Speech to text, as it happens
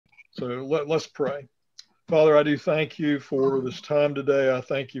So let's pray. Father, I do thank you for this time today. I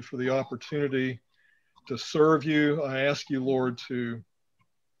thank you for the opportunity to serve you. I ask you, Lord, to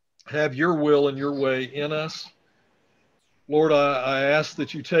have your will and your way in us. Lord, I ask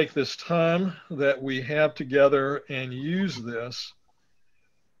that you take this time that we have together and use this,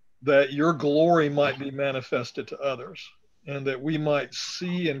 that your glory might be manifested to others, and that we might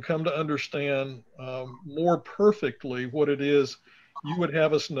see and come to understand more perfectly what it is you would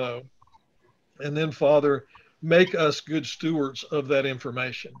have us know. And then, Father, make us good stewards of that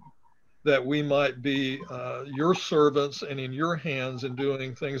information, that we might be your servants and in your hands in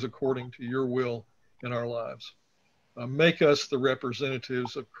doing things according to your will in our lives. Make us the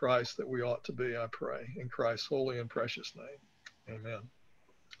representatives of Christ that we ought to be, I pray, in Christ's holy and precious name. Amen.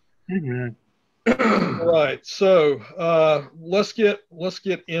 Amen. All right, so let's get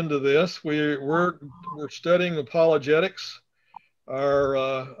into this. We're studying apologetics.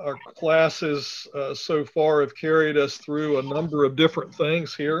 Our classes so far have carried us through a number of different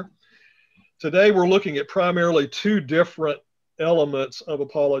things here. Today we're looking at primarily two different elements of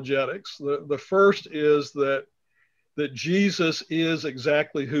apologetics. The first is that Jesus is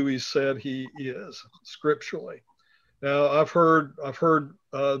exactly who he said he is scripturally. Now, I've heard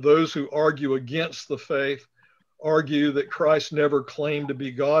those who argue against the faith argue that Christ never claimed to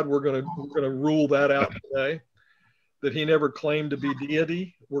be God. We're going to rule that out today. That he never claimed to be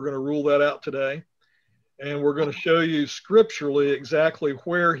deity. We're going to rule that out today. And we're going to show you scripturally exactly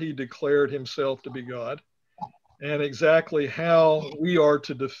where he declared himself to be God and exactly how we are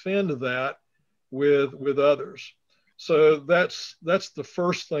to defend that with others. So that's the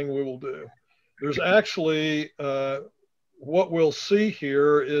first thing we will do. There's actually, what we'll see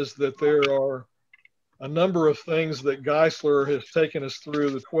here is that there are a number of things that Geisler has taken us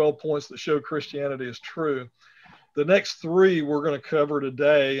through, the 12 points that show Christianity is true. The next three we're going to cover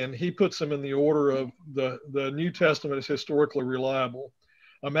today, and he puts them in the order of the New Testament is historically reliable.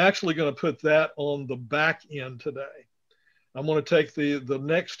 I'm actually going to put that on the back end today. I'm going to take the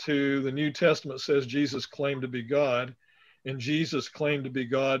next two. The New Testament says Jesus claimed to be God, and Jesus claimed to be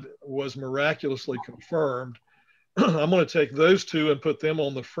God was miraculously confirmed. I'm going to take those two and put them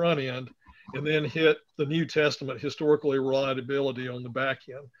on the front end, and then hit the New Testament historically reliability on the back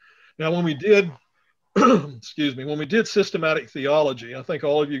end. Now, when we did, excuse me, when we did systematic theology, I think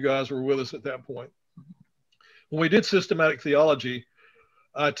all of you guys were with us at that point. When we did systematic theology,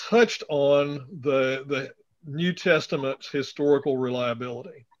 I touched on the New Testament's historical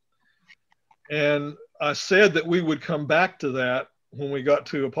reliability. And I said that we would come back to that when we got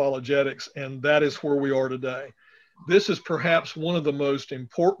to apologetics, and that is where we are today. This is perhaps one of the most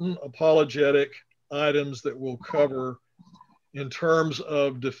important apologetic items that we'll cover in terms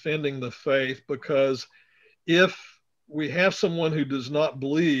of defending the faith, because if we have someone who does not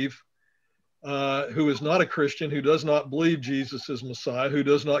believe, who is not a Christian, who does not believe Jesus is Messiah, who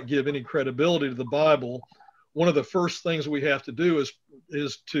does not give any credibility to the Bible, one of the first things we have to do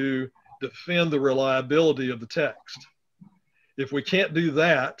is to defend the reliability of the text. If we can't do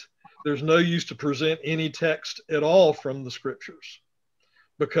that, there's no use to present any text at all from the scriptures.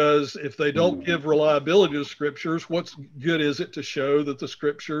 Because if they don't give reliability to scriptures, what's good is it to show that the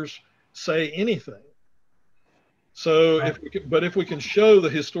scriptures say anything? So if we can show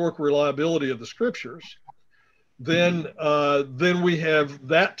the historic reliability of the scriptures, then we have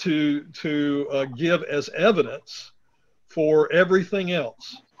that to give as evidence for everything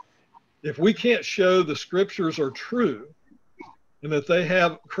else. If we can't show the scriptures are true and that they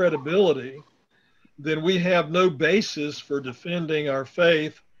have credibility, then we have no basis for defending our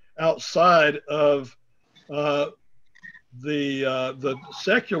faith outside of the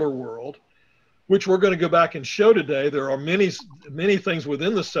secular world, which we're going to go back and show today. There are many things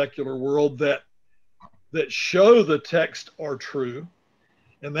within the secular world that show the text are true,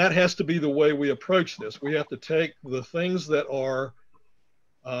 and that has to be the way we approach this. We have to take the things that are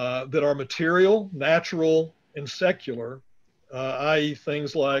material, natural, and secular, i.e.,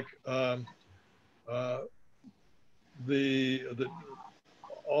 things like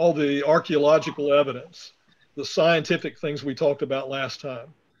all the archaeological evidence, the scientific things we talked about last time.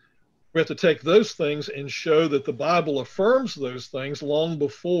 We have to take those things and show that the Bible affirms those things long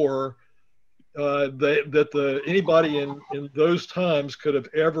before anybody in those times could have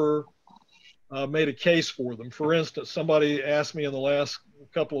ever made a case for them. For instance, somebody asked me in the last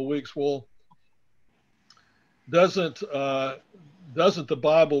couple of weeks, well, doesn't the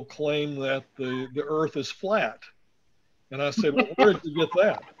Bible claim that the earth is flat? And I said, well, where did you get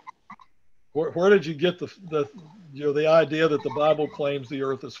that? Where did you get the idea that the Bible claims the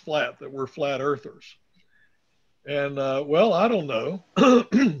earth is flat, that we're flat earthers? And well, I don't know.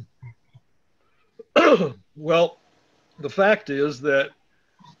 Well, the fact is that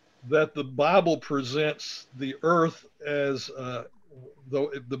the Bible presents the earth as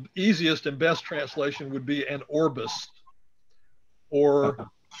the easiest and best translation would be an orbis, or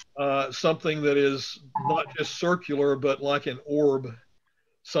something that is not just circular but like an orb,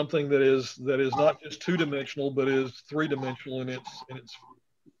 something that is not just two-dimensional but is three-dimensional in its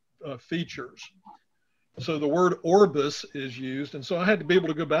features. So the word orbis is used, and so I had to be able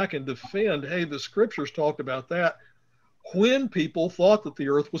to go back and defend, hey, the scriptures talked about that when people thought that the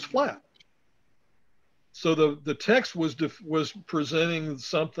earth was flat. So the text was presenting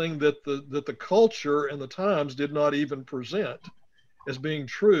something that the culture and the times did not even present as being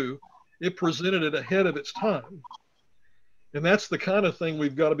true. It presented it ahead of its time. And that's the kind of thing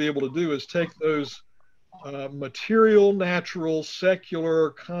we've got to be able to do, is take those material, natural,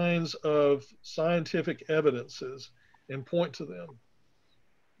 secular kinds of scientific evidences and point to them.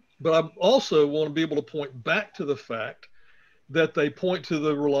 But I also want to be able to point back to the fact that they point to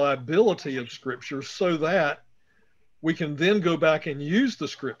the reliability of scripture, so that we can then go back and use the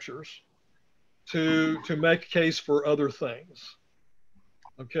scriptures to make a case for other things.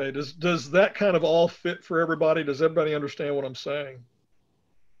 Okay, does that kind of all fit for everybody? Does everybody understand what I'm saying?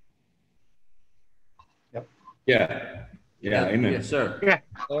 Yep. Yeah. Yeah. Amen. Yes, sir. Yeah.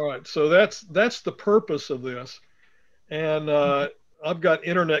 All right, so that's the purpose of this. And I've got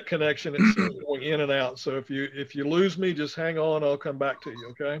internet connection. It's going in and out. So if you lose me, just hang on. I'll come back to you.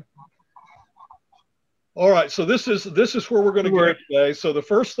 Okay. All right. So this is where we're going to go today. So the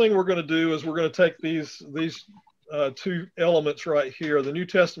first thing we're going to do is we're going to take these two elements right here. The New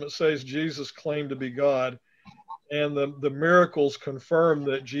Testament says Jesus claimed to be God, and the miracles confirm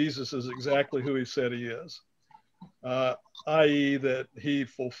that Jesus is exactly who he said he is, i.e., that he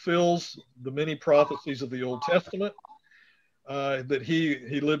fulfills the many prophecies of the Old Testament. That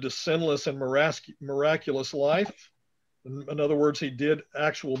he lived a sinless and miraculous life. In other words, he did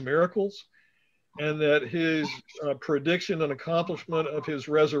actual miracles, and that his prediction and accomplishment of his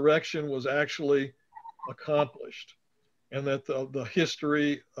resurrection was actually accomplished, and that the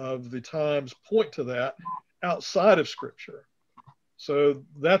history of the times point to that outside of Scripture. So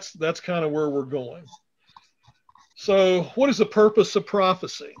that's kind of where we're going. So what is the purpose of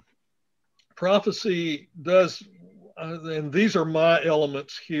prophecy? Prophecy does, and these are my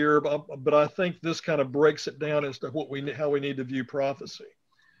elements here, but I think this kind of breaks it down as to how we need to view prophecy.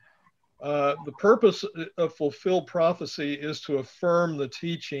 The purpose of fulfilled prophecy is to affirm the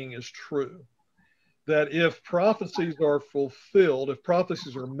teaching is true. That if prophecies are fulfilled, if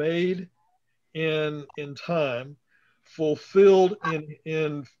prophecies are made in time, fulfilled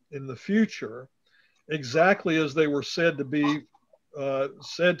in the future, exactly as they were said to be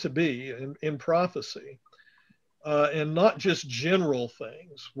in prophecy. And not just general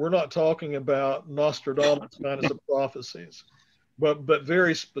things. We're not talking about Nostradamus kinds of prophecies, but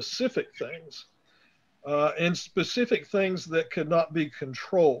very specific things, and specific things that could not be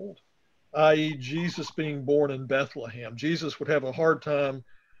controlled, i.e., Jesus being born in Bethlehem. Jesus would have a hard time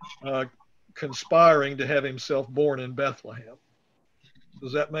conspiring to have himself born in Bethlehem.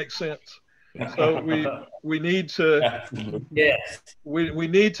 Does that make sense? So we need to Yes. we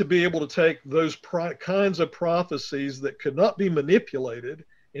need to be able to take those kinds of prophecies that could not be manipulated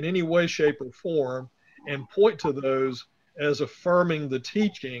in any way, shape, or form and point to those as affirming the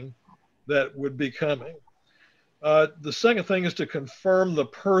teaching that would be coming. The second thing is to confirm the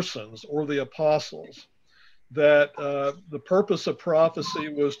persons or the apostles. That the purpose of prophecy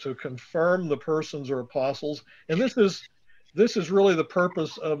was to confirm the persons or apostles, and this is really the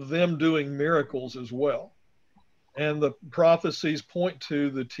purpose of them doing miracles as well. And the prophecies point to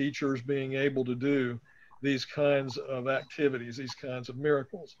the teachers being able to do these kinds of activities, these kinds of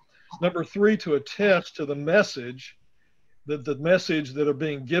miracles. Number three, to attest to the message that the message that are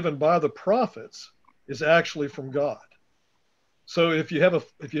being given by the prophets is actually from God. So if you have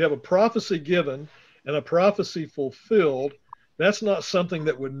a prophecy given and a prophecy fulfilled, that's not something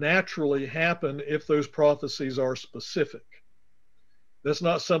that would naturally happen if those prophecies are specific. That's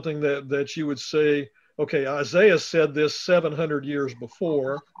not something that you would say, okay, Isaiah said this 700 years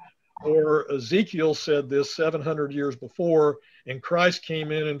before, or Ezekiel said this 700 years before, and Christ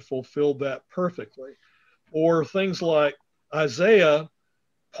came in and fulfilled that perfectly. Or things like Isaiah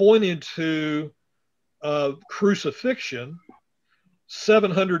pointed to crucifixion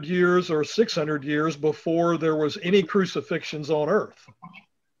 700 years or 600 years before there was any crucifixions on earth.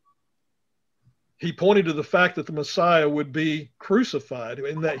 He pointed to the fact that the Messiah would be crucified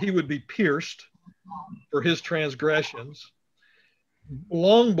and that he would be pierced for his transgressions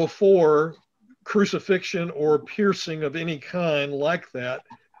long before crucifixion or piercing of any kind like that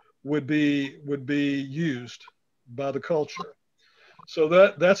would be used by the culture. So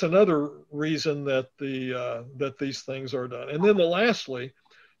that's another reason that that these things are done. And then lastly,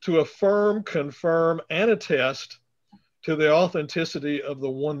 to affirm, confirm, and attest to the authenticity of the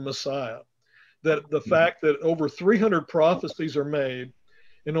one Messiah. That the fact that over 300 prophecies are made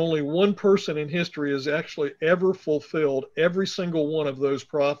and only one person in history has actually ever fulfilled every single one of those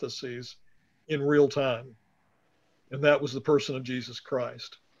prophecies in real time. And that was the person of Jesus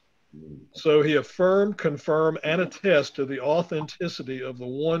Christ. So he affirmed, confirmed, and attested to the authenticity of the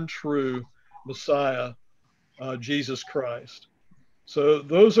one true Messiah, Jesus Christ. So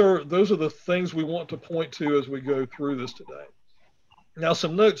those are the things we want to point to as we go through this today. Now,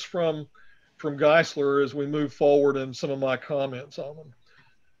 some notes from Geisler as we move forward and some of my comments on them.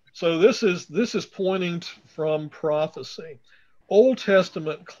 So this is pointing from prophecy. Old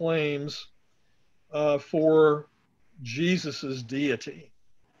Testament claims for Jesus's deity.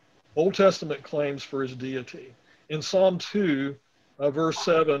 Old Testament claims for his deity. In Psalm 2, verse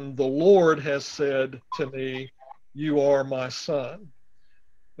 7, the Lord has said to me, you are my son.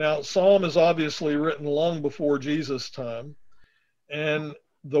 Now, Psalm is obviously written long before Jesus' time, and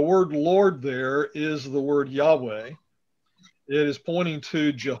the word Lord there is the word Yahweh. It is pointing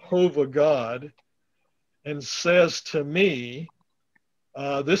to Jehovah God and says to me,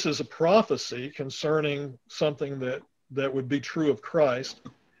 this is a prophecy concerning something that would be true of Christ.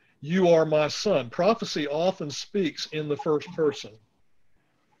 You are my son. Prophecy often speaks in the first person.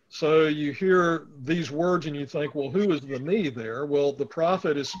 So you hear these words and you think, well, who is the me there? Well, the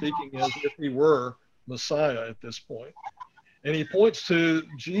prophet is speaking as if he were Messiah at this point. And he points to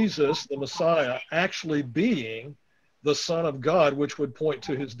Jesus, the Messiah, actually being the Son of God, which would point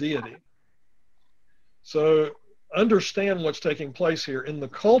to his deity. So understand what's taking place here in the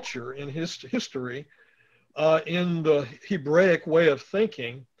culture, in his history, in the Hebraic way of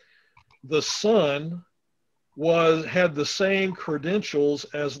thinking. The Son had the same credentials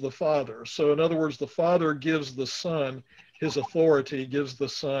as the Father. So in other words, the Father gives the Son his authority, gives the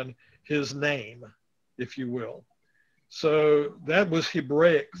Son his name, if you will. So that was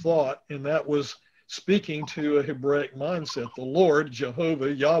Hebraic thought, and that was speaking to a Hebraic mindset. The Lord,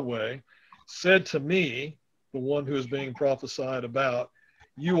 Jehovah, Yahweh, said to me, the one who is being prophesied about,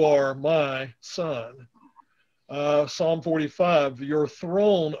 you are my son. Psalm 45, your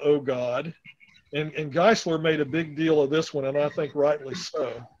throne, O God. And Geisler made a big deal of this one, and I think rightly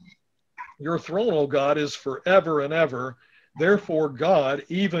so. Your throne, O God, is forever and ever. Therefore, God,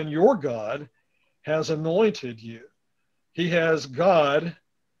 even your God, has anointed you. He has God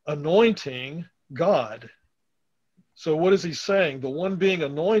anointing God. So what is he saying? The one being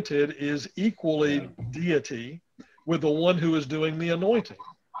anointed is equally deity with the one who is doing the anointing.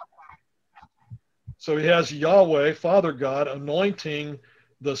 So he has Yahweh, Father God, anointing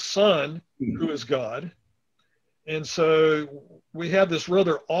the Son, who is God. And so we have this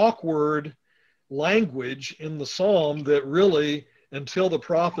rather awkward language in the Psalm that really, until the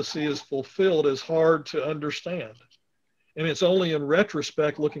prophecy is fulfilled, is hard to understand. And it's only in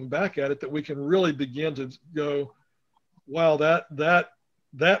retrospect, looking back at it, that we can really begin to go, wow,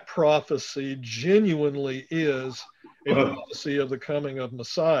 that prophecy genuinely is a prophecy of the coming of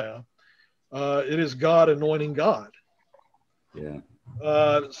Messiah. It is God anointing God. Yeah.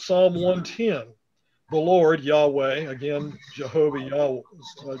 Psalm 110, the Lord, Yahweh, again,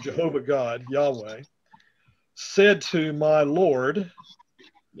 Jehovah God, Yahweh, said to my Lord,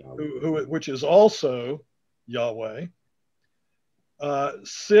 which is also Yahweh,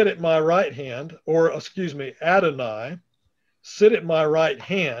 sit at my right hand, or excuse me, Adonai, sit at my right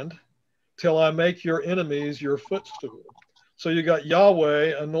hand till I make your enemies your footstool. So you got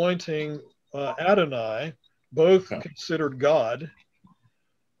Yahweh anointing Adonai, both considered God.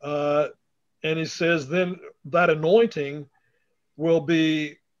 And he says then that anointing will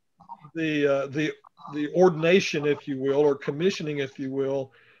be the ordination, if you will, or commissioning, if you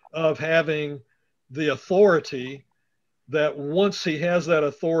will, of having the authority that once he has that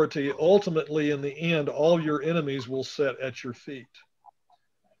authority, ultimately in the end, all your enemies will sit at your feet.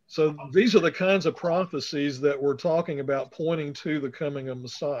 So these are the kinds of prophecies that we're talking about, pointing to the coming of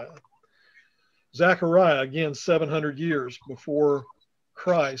Messiah. Zechariah, again, 700 years before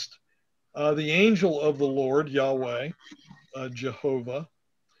Christ, the angel of the Lord, Yahweh, Jehovah,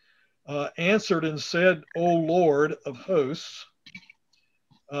 answered and said, O Lord of hosts.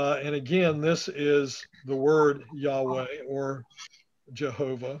 And again, this is the word Yahweh or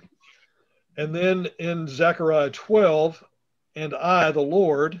Jehovah. And then in Zechariah 12, and I, the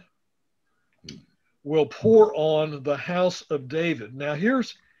Lord, will pour on the house of David. Now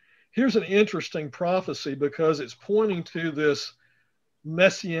here's an interesting prophecy because it's pointing to this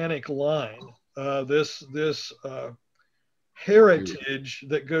messianic line, this heritage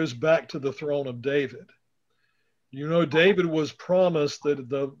that goes back to the throne of David. You know, David was promised that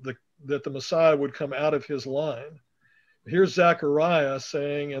the Messiah would come out of his line. Here's Zechariah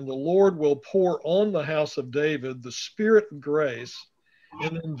saying, and the Lord will pour on the house of David the spirit of grace,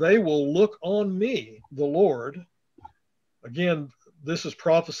 and then they will look on me, the Lord. Again, this is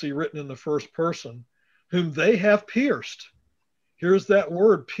prophecy written in the first person, whom they have pierced. Here's that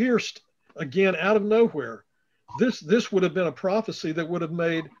word, pierced, again, out of nowhere. This would have been a prophecy that would have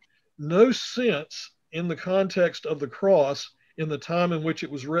made no sense in the context of the cross in the time in which it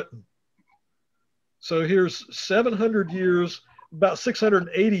was written. So here's 700 years, about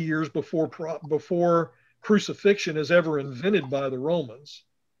 680 years before crucifixion is ever invented by the Romans,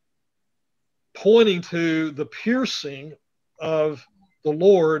 pointing to the piercing of the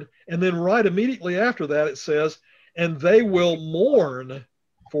Lord. And then right immediately after that, it says, and they will mourn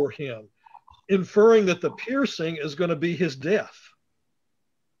for him, inferring that the piercing is going to be his death.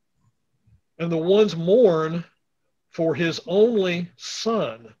 And the ones mourn for his only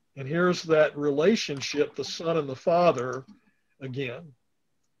son. And here's that relationship, the son and the father again.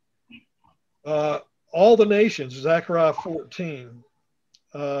 All the nations, Zechariah 14,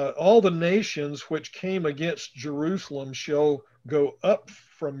 all the nations which came against Jerusalem shall go up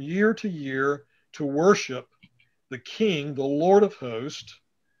from year to year to worship the King, the Lord of hosts,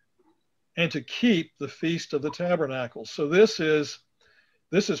 and to keep the feast of the tabernacles. So this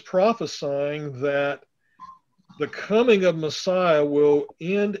is prophesying that the coming of Messiah will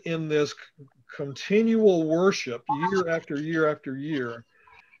end in this continual worship year after year after year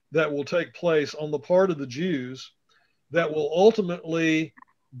that will take place on the part of the Jews, that will ultimately,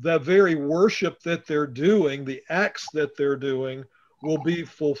 the very worship that they're doing, the acts that they're doing, will be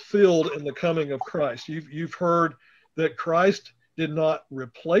fulfilled in the coming of Christ. You've heard that Christ did not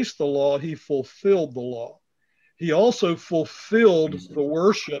replace the law, he fulfilled the law. He also fulfilled the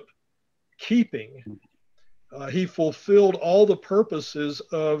worship keeping. He fulfilled all the purposes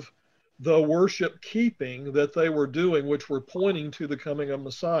of the worship keeping that they were doing, which were pointing to the coming of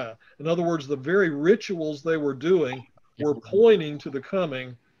Messiah. In other words, the very rituals they were doing were pointing to the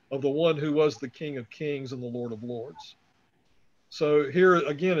coming of the one who was the King of Kings and the Lord of Lords. So here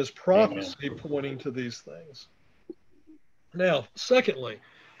again is prophecy pointing to these things. Now, secondly,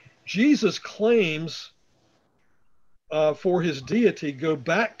 Jesus' claims for his deity go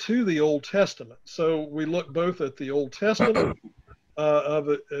back to the Old Testament. So we look both at the Old Testament of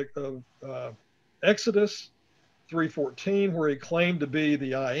Exodus 3:14, where he claimed to be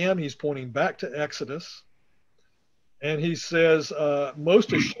the I am. He's pointing back to Exodus. And he says,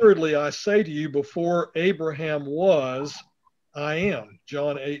 most assuredly, I say to you, before Abraham was, I am,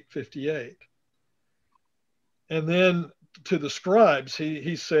 John 8:58. And then to the scribes,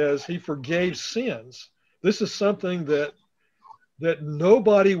 he says he forgave sins. This is something that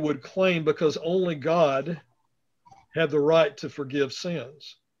nobody would claim because only God had the right to forgive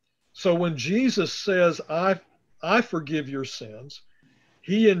sins. So when Jesus says, I forgive your sins,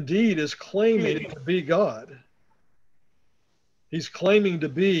 he indeed is claiming to be God. He's claiming to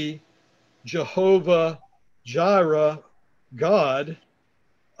be Jehovah Jireh, God,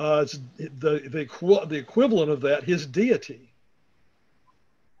 the equivalent of that, his deity.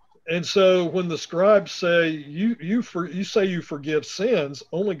 And so when the scribes say, you say you forgive sins,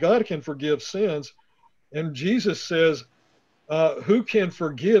 only God can forgive sins. And Jesus says, who can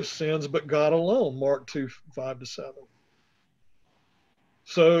forgive sins but God alone? Mark 2:5-7.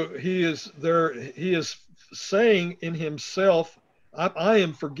 So he is saying in himself, I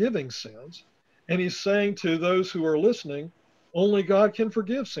am forgiving sins. And he's saying to those who are listening, only God can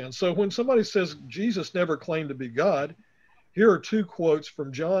forgive sins. So when somebody says Jesus never claimed to be God, here are two quotes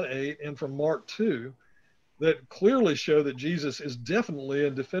from John 8 and from Mark 2 that clearly show that Jesus is definitely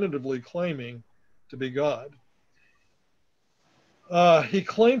and definitively claiming to be God. He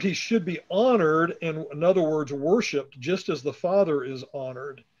claimed he should be honored, and in other words, worshiped, just as the Father is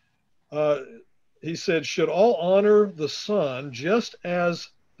honored. He said, should all honor the Son just as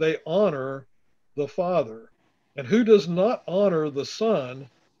they honor the Father. And who does not honor the Son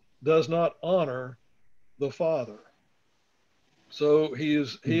does not honor the Father. So he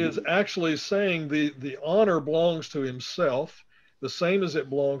is actually saying the honor belongs to himself, the same as it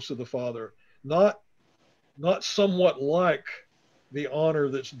belongs to the Father, not somewhat like the honor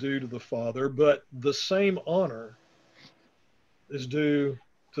that's due to the Father, but the same honor is due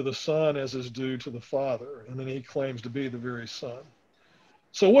to the Son as is due to the Father. And then he claims to be the very Son.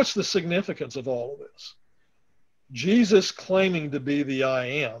 So what's the significance of all of this? Jesus claiming to be the I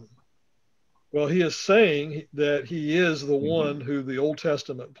am Well, he is saying that he is the one who the Old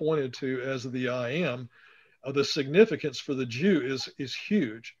Testament pointed to as the I am. The significance for the Jew is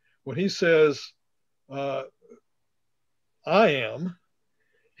huge. When he says, I am,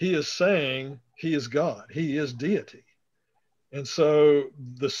 he is saying he is God. He is deity. And so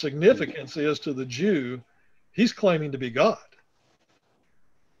the significance is to the Jew, he's claiming to be God.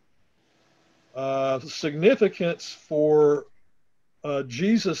 Significance for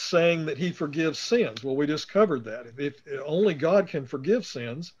Jesus saying that he forgives sins. Well, we just covered that. If only God can forgive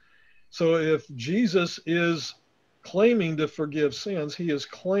sins. So if Jesus is claiming to forgive sins, he is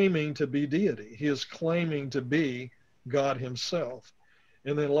claiming to be deity. He is claiming to be God himself.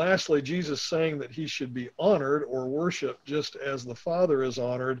 And then lastly, Jesus saying that he should be honored or worshiped just as the Father is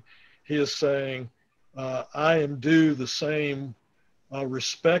honored. He is saying, I am due the same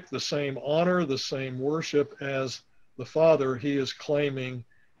respect, the same honor, the same worship as the Father. He is claiming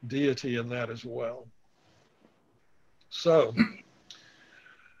deity in that as well. So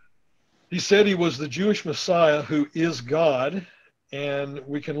he said he was the Jewish Messiah who is God. And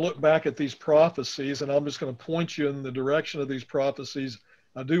we can look back at these prophecies, and I'm just going to point you in the direction of these prophecies.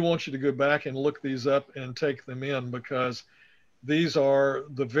 I do want you to go back and look these up and take them in, because these are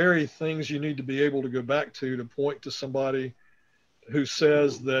the very things you need to be able to go back to point to somebody who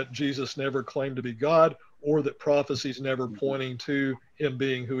says that Jesus never claimed to be God, or that prophecy's never pointing to him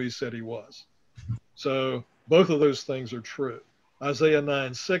being who he said he was. So both of those things are true. Isaiah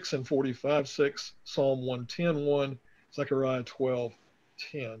 9:6 and 45:6, Psalm 110:1, Zechariah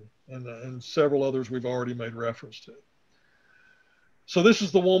 12:10, and several others we've already made reference to. So this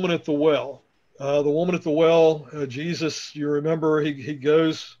is the woman at the well. The woman at the well, Jesus, you remember, he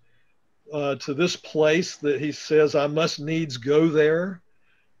goes to this place that he says, I must needs go there.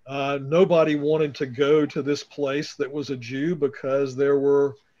 Nobody wanted to go to this place that was a Jew, because there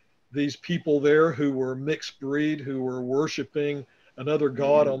were these people there who were mixed breed, who were worshiping another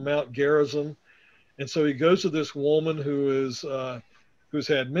god on Mount Gerizim. And so he goes to this woman who's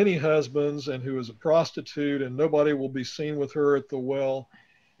had many husbands and who is a prostitute, and nobody will be seen with her at the well.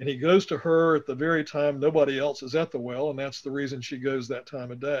 And he goes to her at the very time nobody else is at the well, and that's the reason she goes that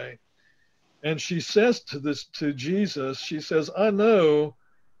time of day. And she says to Jesus, she says, I know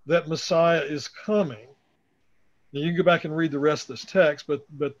that Messiah is coming. Now you can go back and read the rest of this text, but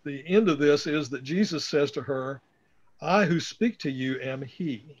the end of this is that Jesus says to her, I who speak to you am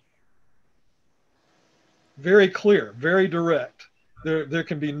he. Very clear, very direct. There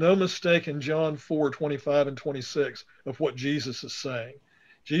can be no mistake in John 4:25 and 26 of what Jesus is saying.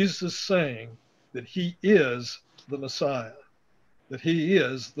 Jesus is saying that he is the Messiah, that he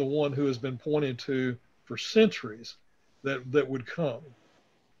is the one who has been pointed to for centuries that would come.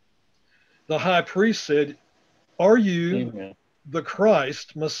 The high priest said, are you the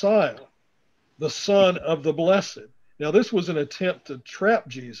Christ Messiah, the Son of the Blessed? Now, this was an attempt to trap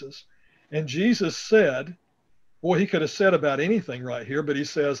Jesus. And Jesus said, boy, he could have said about anything right here, but he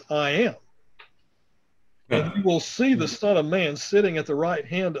says, I am. And you will see the Son of Man sitting at the right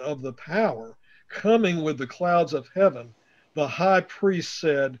hand of the power, coming with the clouds of heaven. The high priest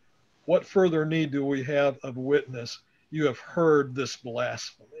said, what further need do we have of witness? You have heard this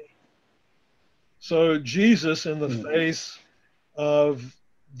blasphemy. So Jesus, in the face of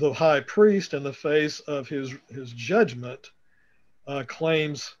the high priest, in the face of his judgment,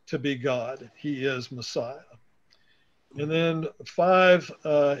 claims to be God. He is Messiah. And then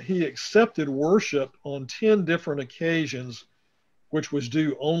 5, he accepted worship on 10 different occasions, which was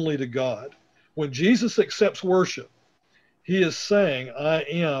due only to God. When Jesus accepts worship, he is saying, I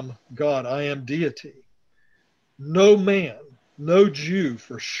am God, I am deity. No man, no Jew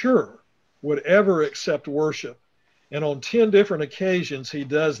for sure would ever accept worship. And on 10 different occasions, he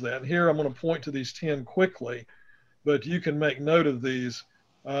does that. And here I'm going to point to these 10 quickly, but you can make note of these.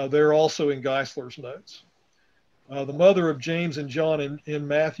 They're also in Geisler's notes. The mother of James and John in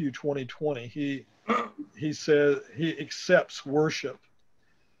Matthew 20:20, he says he accepts worship.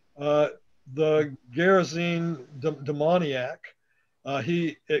 The Gerasene demoniac,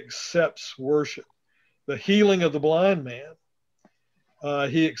 he accepts worship. The healing of the blind man,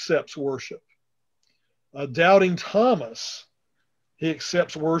 he accepts worship. Doubting Thomas, he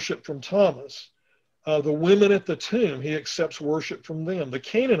accepts worship from Thomas. The women at the tomb, he accepts worship from them. The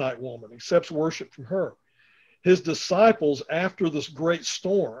Canaanite woman accepts worship from her. His disciples, after this great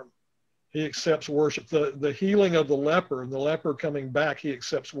storm, he accepts worship. The healing of the leper and the leper coming back, he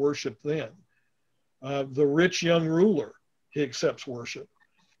accepts worship then. The rich young ruler, he accepts worship.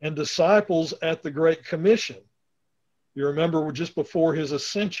 And disciples at the Great Commission, you remember just before his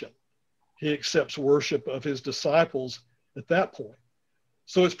ascension, he accepts worship of his disciples at that point.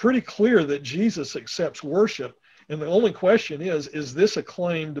 So it's pretty clear that Jesus accepts worship. And the only question is this a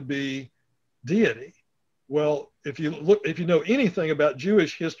claim to be deity? Well, if you know anything about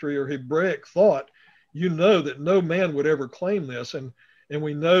Jewish history or Hebraic thought, you know that no man would ever claim this. And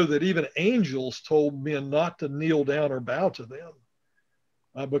we know that even angels told men not to kneel down or bow to them,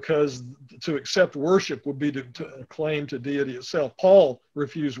 because to accept worship would be to claim to deity itself. Paul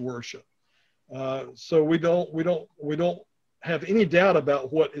refused worship. So we don't have any doubt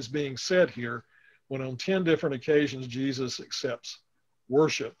about what is being said here when on 10 different occasions Jesus accepts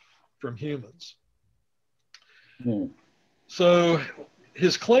worship from humans. So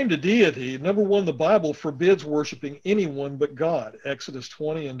his claim to deity, number one, the Bible forbids worshiping anyone but God, Exodus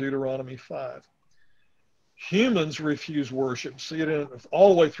 20 and Deuteronomy 5. Humans refuse worship. See it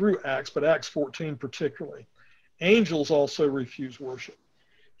all the way through Acts, but Acts 14 particularly. Angels also refuse worship.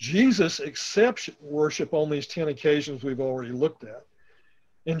 Jesus accepts worship on these 10 occasions we've already looked at.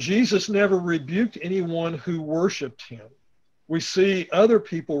 And Jesus never rebuked anyone who worshiped him. We see other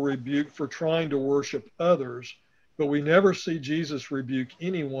people rebuked for trying to worship others, but we never see Jesus rebuke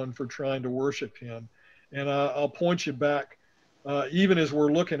anyone for trying to worship him. And I'll point you back, even as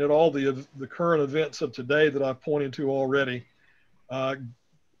we're looking at all the current events of today that I've pointed to already.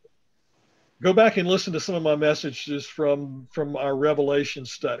 Go back and listen to some of my messages from our Revelation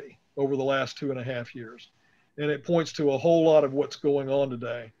study over the last 2.5 years. And it points to a whole lot of what's going on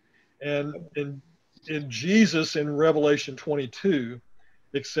today. And in Jesus in Revelation 22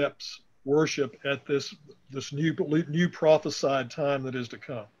 accepts worship at this new prophesied time that is to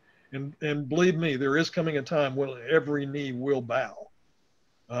come. And believe me, there is coming a time when every knee will bow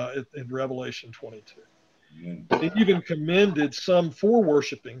in Revelation 22. He even commended some for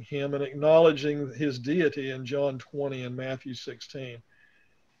worshiping him and acknowledging his deity in John 20 and Matthew 16.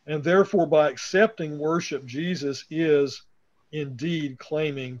 And therefore, by accepting worship, Jesus is indeed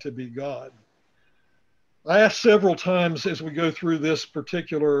claiming to be God. I asked several times as we go through this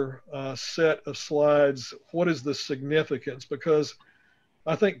particular set of slides, what is the significance? Because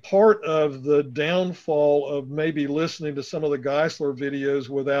I think part of the downfall of maybe listening to some of the Geisler videos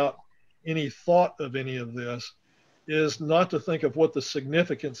without any thought of any of this is not to think of what the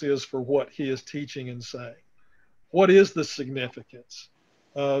significance is for what he is teaching and saying. What is the significance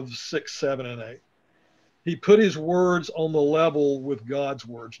of 6, 7, and 8? He put his words on the level with God's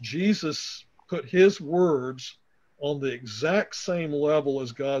words. Jesus put his words on the exact same level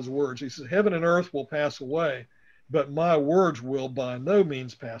as God's words. He says, heaven and earth will pass away, but my words will by no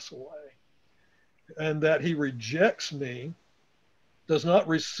means pass away. And that he rejects me, does not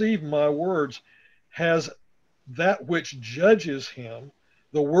receive my words, has that which judges him.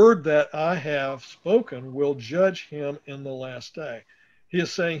 The word that I have spoken will judge him in the last day. He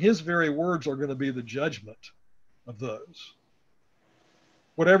is saying his very words are going to be the judgment of those.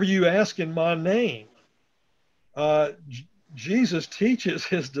 Whatever you ask in my name, Jesus teaches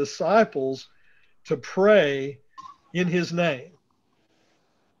his disciples to pray in his name.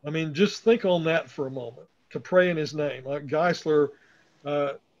 I mean, just think on that for a moment, to pray in his name. Geisler,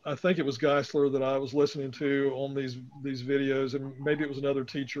 I think it was Geisler that I was listening to on these videos, and maybe it was another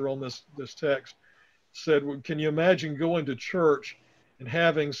teacher on this text, said, well, can you imagine going to church and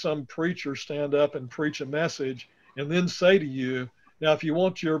having some preacher stand up and preach a message and then say to you, now, if you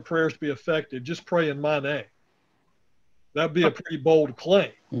want your prayers to be effective, just pray in my name. That'd be a pretty bold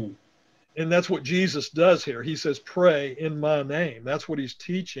claim. And that's what Jesus does here. He says, pray in my name. That's what he's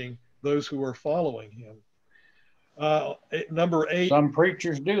teaching those who are following him. Number 8. Some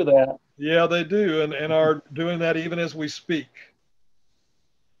preachers do that. Yeah, they do, and are doing that even as we speak.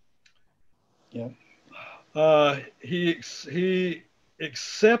 Yeah. He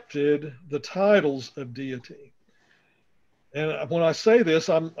accepted the titles of deity. And when I say this,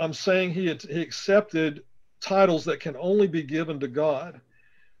 I'm saying he accepted titles that can only be given to God.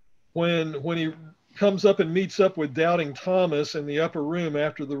 When he comes up and meets up with doubting Thomas in the upper room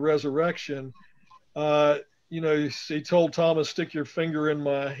after the resurrection, he told Thomas, stick your finger in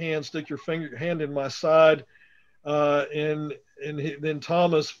my hand, stick your hand in my side. Then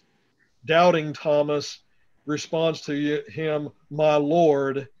Thomas, doubting Thomas, responds to him, my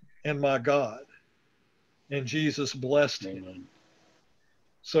Lord and my God. And Jesus blessed him.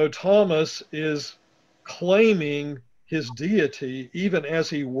 So Thomas is claiming his deity even as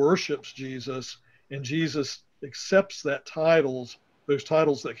he worships Jesus, and Jesus accepts those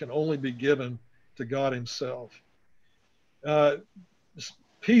titles that can only be given to God himself.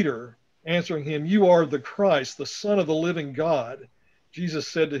 Peter, answering him, you are the Christ, the Son of the living God. Jesus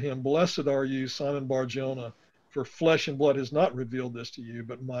said to him, blessed are you, Simon Bar-Jonah, for flesh and blood has not revealed this to you,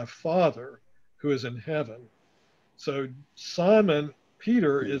 but my Father who is in heaven. So Simon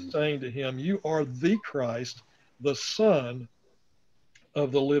Peter is saying to him, you are the Christ, the Son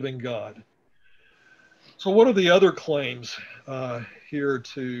of the living God. So what are the other claims here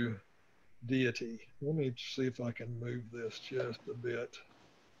to deity? Let me see if I can move this just a bit.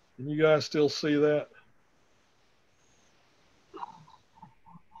 Can you guys still see that?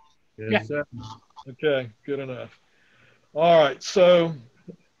 Yes, sir. Okay, good enough. All right, so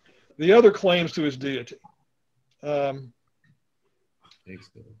the other claims to his deity.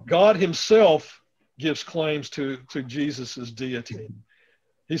 God himself gives claims to Jesus's deity.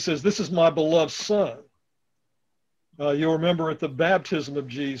 He says, this is my beloved son. You'll remember at the baptism of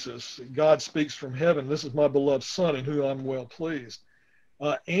Jesus, God speaks from heaven, this is my beloved son in whom I'm well pleased.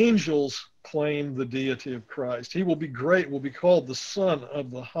 Angels claim the deity of Christ. He will be great, will be called the Son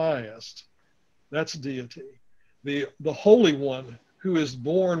of the Highest. That's deity. The Holy One who is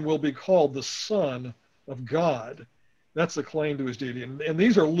born will be called the Son of God. That's the claim to his deity. And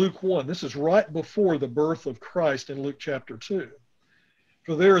these are Luke 1. This is right before the birth of Christ in Luke chapter 2.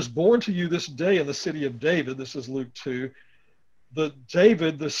 For there is born to you this day in the city of David, this is Luke 2,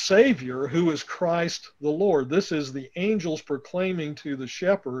 David, the Savior, who is Christ the Lord. This is the angels proclaiming to the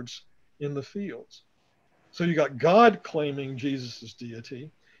shepherds in the fields. So you got God claiming Jesus'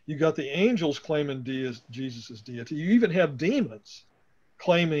 deity. You got the angels claiming Jesus' deity. You even have demons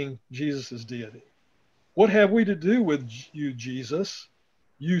claiming Jesus' deity. What have we to do with you, Jesus,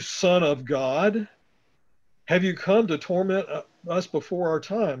 you Son of God? Have you come to torment us before our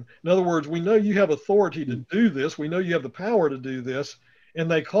time? In other words, we know you have authority to do this. We know you have the power to do this. And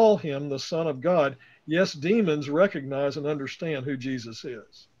they call him the Son of God. Yes, demons recognize and understand who Jesus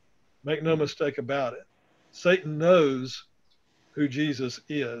is. Make no mistake about it. Satan knows who Jesus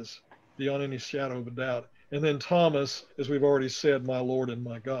is beyond any shadow of a doubt. And then Thomas, as we've already said, my Lord and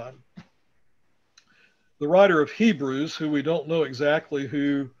my God. The writer of Hebrews, who we don't know exactly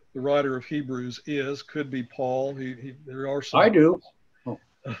who the writer of Hebrews is, could be Paul. There are some. I do.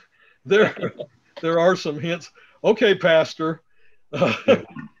 There are some hints. Okay, Pastor.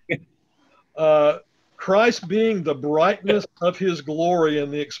 Christ being the brightness of his glory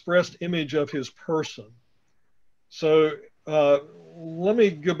and the expressed image of his person. So let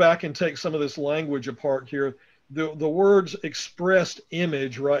me go back and take some of this language apart here. The words expressed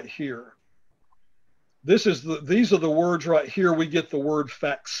image right here. These are the words right here we get the word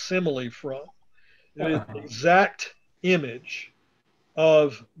facsimile from. It is the exact image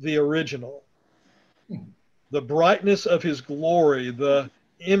of the original. The brightness of his glory, the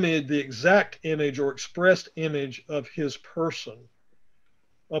image, the exact image or expressed image of his person,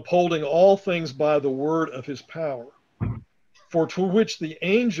 upholding all things by the word of his power. For to which the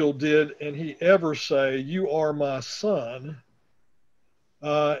angel did, and he ever say, you are my son.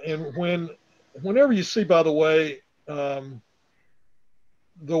 And whenever you see, by the way, the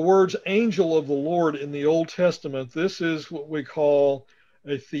words angel of the Lord in the Old Testament, this is what we call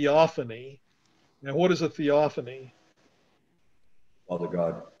a theophany. Now, what is a theophany? Father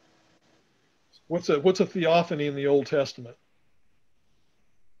God. What's a theophany in the Old Testament?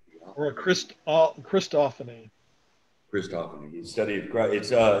 Or a Christophany? Christophany. It's study of Christ.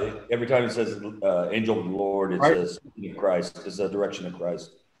 It's every time it says angel of the Lord, it says speaking of Christ. It's a direction of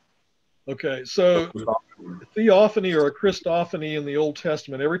Christ. Okay, so theophany or a Christophany in the Old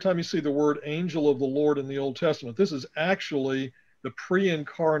Testament, every time you see the word angel of the Lord in the Old Testament, this is actually the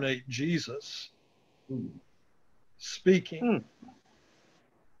pre-incarnate Jesus speaking.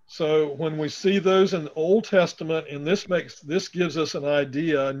 So when we see those in the Old Testament, and this gives us an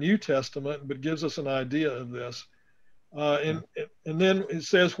idea, New Testament, but gives us an idea of this. And then it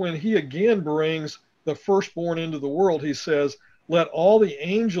says, when he again brings the firstborn into the world, he says, let all the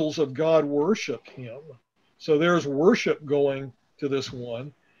angels of God worship him. So there's worship going to this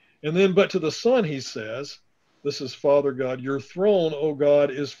one. And then, but to the Son, he says, this is Father God, your throne, O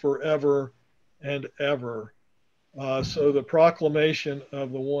God, is forever and ever. So the proclamation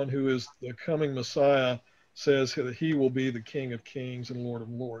of the one who is the coming Messiah says that he will be the King of Kings and Lord of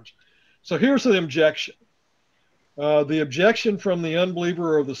Lords. So here's the objection. The objection from the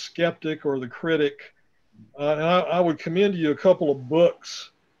unbeliever or the skeptic or the critic. And I would commend to you a couple of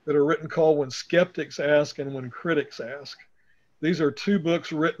books that are written called When Skeptics Ask and When Critics Ask. These are two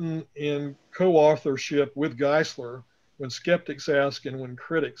books written in co-authorship with Geisler, When Skeptics Ask and When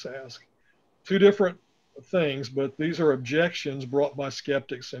Critics Ask. Two different things, but these are objections brought by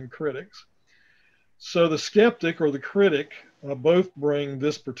skeptics and critics. So the skeptic or the critic both bring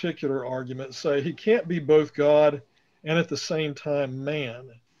this particular argument, say he can't be both God and at the same time man.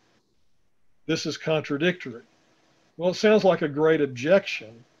 This is contradictory. Well, it sounds like a great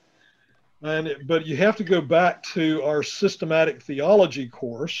objection. But you have to go back to our systematic theology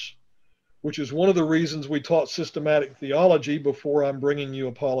course, which is one of the reasons we taught systematic theology before I'm bringing you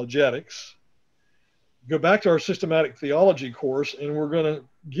apologetics. Go back to our systematic theology course, and we're going to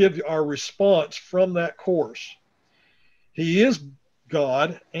give our response from that course. He is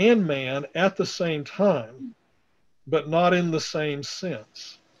God and man at the same time, but not in the same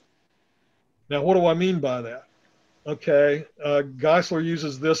sense. Now, what do I mean by that? Okay, Geisler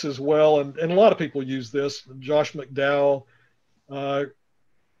uses this as well, and a lot of people use this. Josh McDowell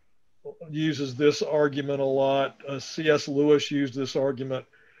uses this argument a lot. C.S. Lewis used this argument.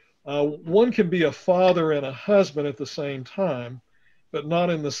 One can be a father and a husband at the same time, but not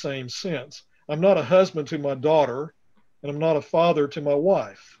in the same sense. I'm not a husband to my daughter, and I'm not a father to my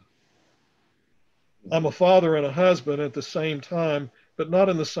wife. I'm a father and a husband at the same time, but not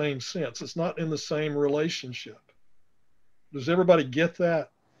in the same sense. It's not in the same relationship. Does everybody get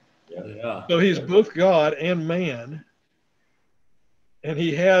that? Yeah. So he's both God and man, and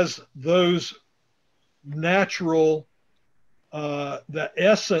he has those natural, the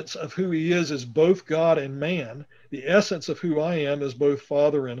essence of who he is both God and man. The essence of who I am is both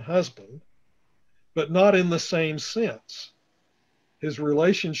father and husband, but not in the same sense. His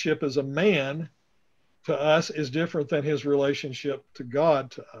relationship as a man to us is different than his relationship to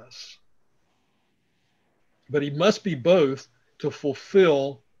God to us. But he must be both to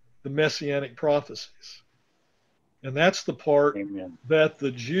fulfill the messianic prophecies. And that's the part Amen. that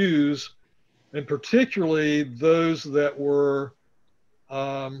the Jews, and particularly those that were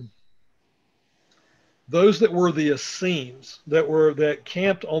the Essenes, that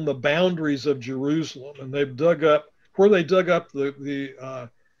camped on the boundaries of Jerusalem, and they dug up the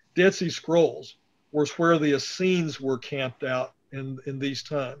Dead Sea Scrolls was where the Essenes were camped out in these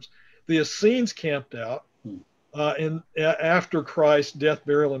times. The Essenes camped out after Christ's death,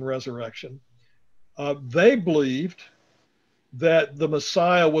 burial, and resurrection. They believed that the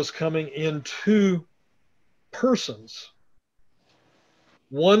Messiah was coming in two persons.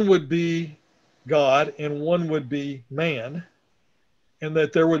 One would be God and one would be man, and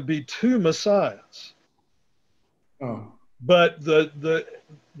that there would be two Messiahs. Oh. But the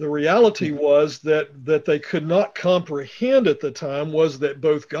reality was that they could not comprehend at the time was that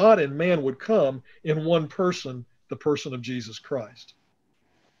both God and man would come in one person, the person of Jesus Christ.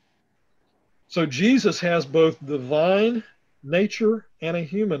 So Jesus has both divine nature and a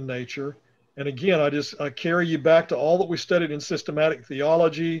human nature. And again, I carry you back to all that we studied in systematic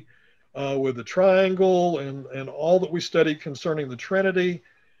theology with the triangle and all that we studied concerning the Trinity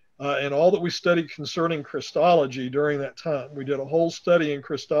and all that we studied concerning Christology during that time. We did a whole study in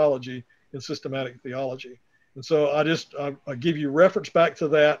Christology in systematic theology. And so I give you reference back to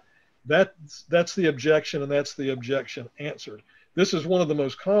that. That's the objection, and that's the objection answered. This is one of the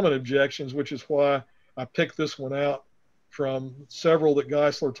most common objections, which is why I picked this one out from several that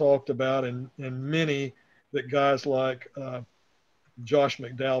Geisler talked about and many that guys like Josh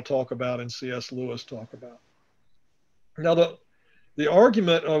McDowell talk about and C.S. Lewis talk about. Now, the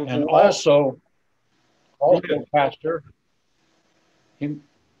argument of... And also, Pastor,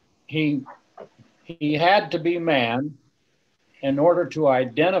 he had to be man in order to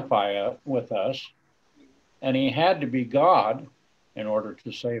identify with us, and he had to be God in order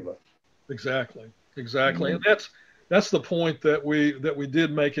to save us. Exactly. And that's the point that we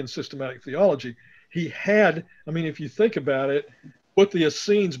did make in systematic theology. He had, if you think about it, what the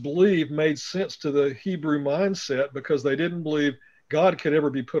Essenes believed made sense to the Hebrew mindset because they didn't believe God could ever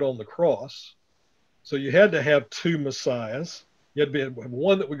be put on the cross. So you had to have two messiahs. You had to have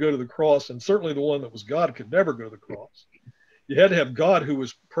one that would go to the cross, and certainly the one that was God could never go to the cross. You had to have God who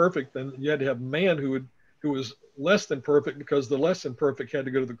was perfect, and you had to have man who was less than perfect, because the less than perfect had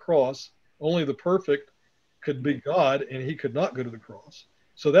to go to the cross. Only the perfect could be God, and he could not go to the cross.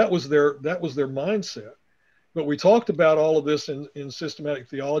 So that was their mindset. But we talked about all of this in systematic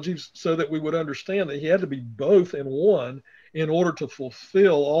theology so that we would understand that he had to be both in one in order to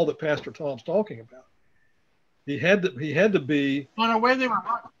fulfill all that Pastor Tom's talking about. He had to be. On a way they were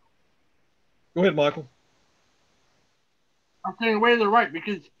right. Go ahead, Michael. I'm saying the way they're right,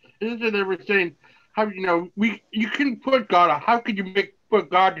 because isn't it they were saying how you couldn't put God on. How could you put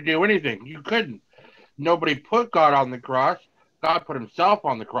God to do anything? You couldn't. Nobody put God on the cross. God put himself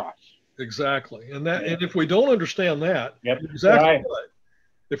on the cross. Exactly. And if we don't understand that, yep. exactly right.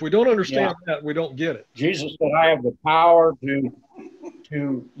 If we don't understand that, we don't get it. Jesus said, I have the power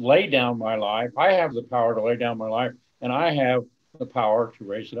to lay down my life. I have the power to lay down my life, and I have the power to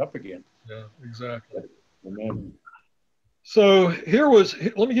raise it up again. Yeah, exactly. Amen. So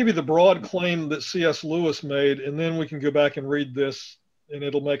let me give you the broad claim that C.S. Lewis made, and then we can go back and read this and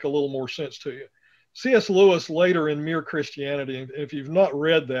it'll make a little more sense to you. C.S. Lewis later in Mere Christianity, and if you've not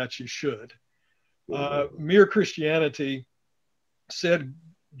read that, you should. Mere Christianity said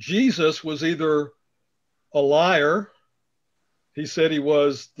Jesus was either a liar. He said he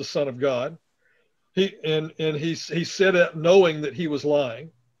was the Son of God. He said it knowing that he was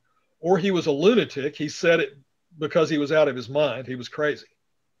lying, or he was a lunatic. He said it because he was out of his mind. He was crazy.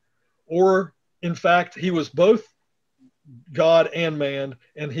 Or in fact, he was both God and man,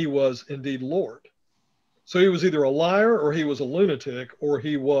 and he was indeed Lord. So he was either a liar, or he was a lunatic, or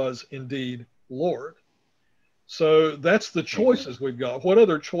he was indeed Lord. So that's the choices we've got. What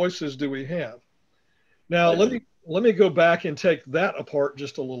other choices do we have? Now, let me go back and take that apart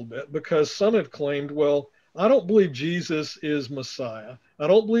just a little bit, because some have claimed, well, I don't believe Jesus is Messiah. I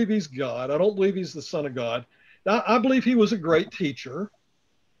don't believe he's God. I don't believe he's the Son of God. I believe he was a great teacher.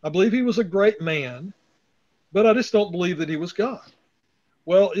 I believe he was a great man, but I just don't believe that he was God.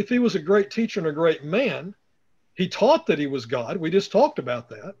 Well, if he was a great teacher and a great man, he taught that he was God. We just talked about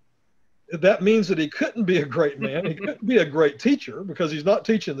that. That means that he couldn't be a great man. He couldn't be a great teacher because he's not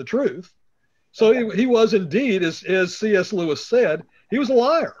teaching the truth. So he was indeed, as C.S. Lewis said, he was a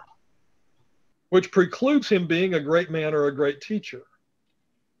liar, which precludes him being a great man or a great teacher.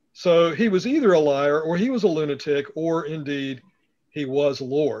 So he was either a liar, or he was a lunatic, or indeed he was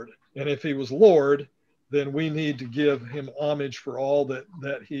Lord. And if he was Lord, then we need to give him homage for all that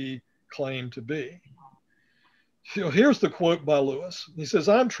he claimed to be. So here's the quote by Lewis. He says,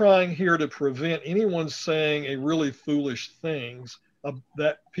 I'm trying here to prevent anyone saying a really foolish things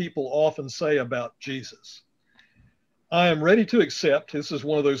that people often say about Jesus. I am ready to accept, this is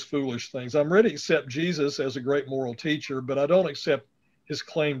one of those foolish things, I'm ready to accept Jesus as a great moral teacher, but I don't accept his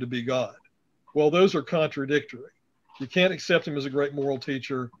claim to be God. Well, those are contradictory. You can't accept him as a great moral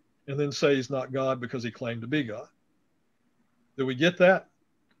teacher and then say he's not God because he claimed to be God. Do we get that?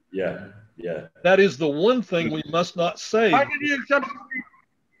 Yeah. That is the one thing we must not say. How did you accept?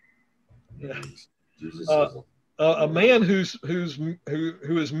 Yeah. Jesus a man who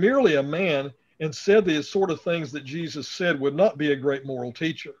is merely a man and said the sort of things that Jesus said would not be a great moral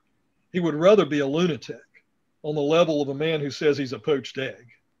teacher. He would rather be a lunatic on the level of a man who says he's a poached egg,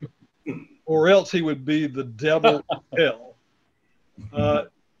 or else he would be the devil of hell.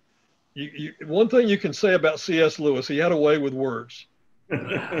 One thing you can say about C.S. Lewis, he had a way with words.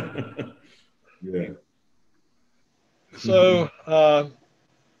 Yeah. So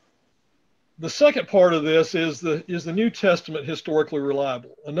the second part of this is the New Testament historically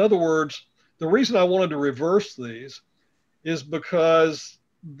reliable? In other words, the reason I wanted to reverse these is because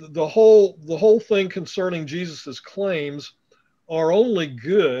the whole thing concerning Jesus's claims are only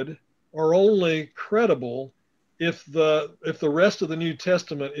good, are only credible if the rest of the New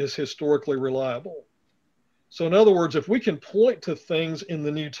Testament is historically reliable. So in other words, if we can point to things in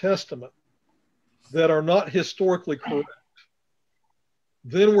the New Testament that are not historically correct,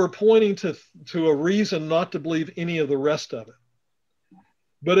 then we're pointing to a reason not to believe any of the rest of it.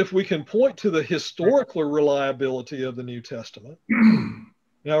 But if we can point to the historical reliability of the New Testament,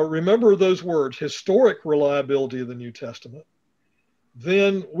 now remember those words, historic reliability of the New Testament,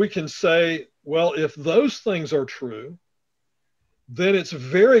 then we can say, well, if those things are true, then it's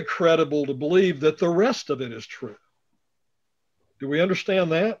very credible to believe that the rest of it is true. Do we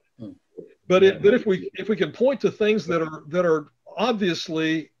understand that? But if we can point to things that are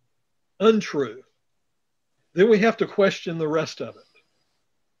obviously untrue, then we have to question the rest of it.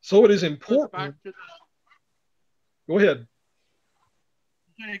 So it is important. Go ahead.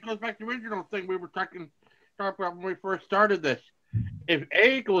 It goes back to the original thing we were talking about when we first started this. If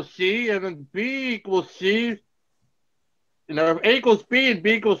A equals C and then B equals C, if A equals B and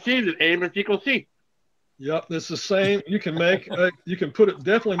B equals C, then A must equal C. Yep, it's the same. You can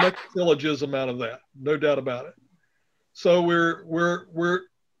definitely make a syllogism out of that, no doubt about it. So we're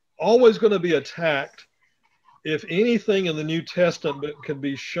always going to be attacked if anything in the New Testament can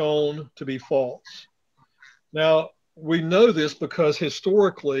be shown to be false. Now, we know this because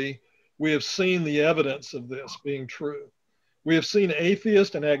historically we have seen the evidence of this being true. We have seen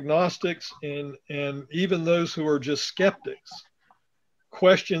atheists and agnostics and even those who are just skeptics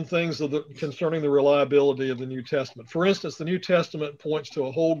question things concerning the reliability of the New Testament. For instance, the New Testament points to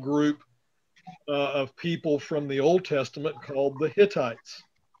a whole group of people from the Old Testament called the Hittites.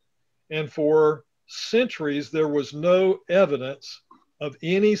 And for centuries, there was no evidence of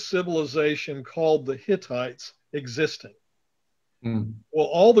any civilization called the Hittites existing. Well,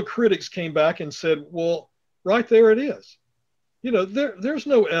 all the critics came back and said, well, right there it is. There's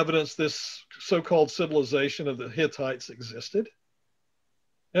no evidence this so-called civilization of the Hittites existed.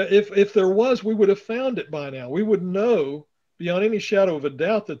 If there was, we would have found it by now. We would know beyond any shadow of a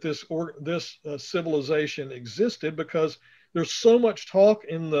doubt that this civilization existed, because there's so much talk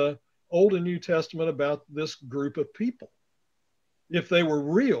in the Old and New Testament about this group of people. If they were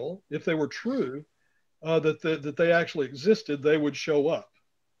real, if they were true, that they actually existed, they would show up.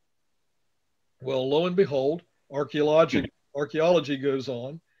 Well, lo and behold, archaeology goes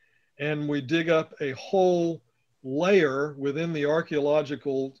on, and we dig up a whole layer within the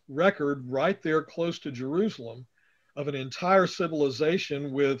archaeological record right there close to Jerusalem of an entire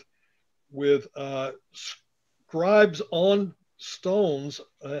civilization with scribes on stones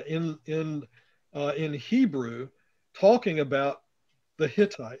in Hebrew talking about the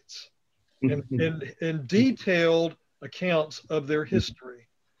Hittites and detailed accounts of their history.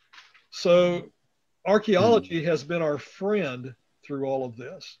 So archaeology has been our friend through all of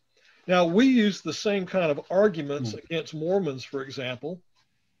this. Now, we use the same kind of arguments against Mormons, for example,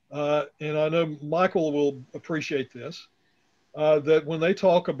 and I know Michael will appreciate this, that when they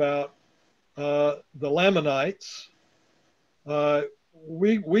talk about the Lamanites,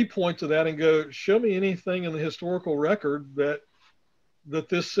 we point to that and go, show me anything in the historical record that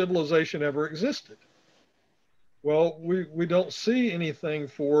this civilization ever existed. Well, we don't see anything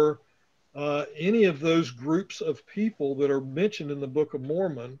for any of those groups of people that are mentioned in the Book of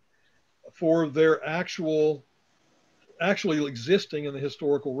Mormon for their actually existing in the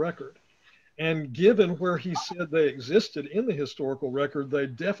historical record. And given where he said they existed in the historical record, they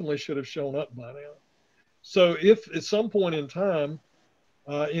definitely should have shown up by now. So if at some point in time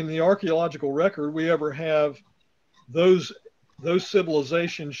in the archaeological record we ever have those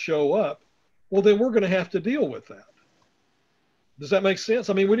civilizations show up, well, then we're going to have to deal with that. Does that make sense?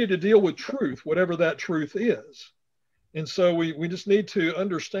 I mean, we need to deal with truth, whatever that truth is. And so we just need to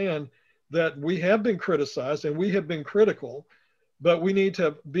understand that we have been criticized and we have been critical, but we need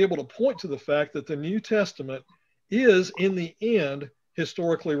to be able to point to the fact that the New Testament is, in the end,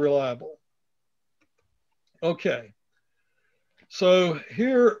 historically reliable. Okay. So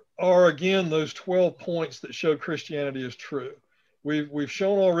here are again those 12 points that show Christianity is true. We've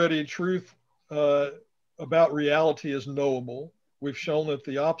shown already truth about reality is knowable. We've shown that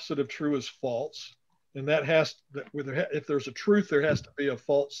the opposite of true is false, and if there's a truth, there has to be a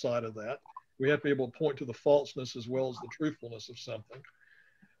false side of that. We have to be able to point to the falseness as well as the truthfulness of something.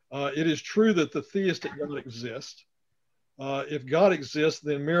 It is true that the theistic God exists. If God exists,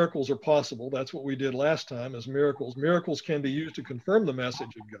 then miracles are possible. That's what we did last time, is miracles. Miracles can be used to confirm the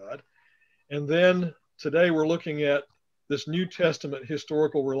message of God. And then today we're looking at this New Testament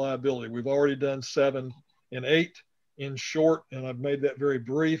historical reliability. We've already done 7 and 8 in short, and I've made that very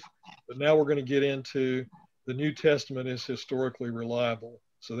brief. But now we're going to get into the New Testament is historically reliable.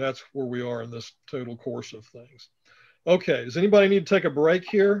 So that's where we are in this total course of things. Okay, does anybody need to take a break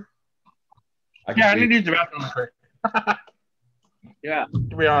here? I need to use the bathroom. Yeah,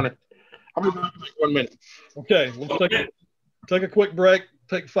 to be honest. I'll be back in like 1 minute. Okay, let's take a quick break.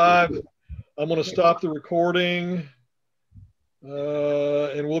 Take 5. I'm going to stop the recording,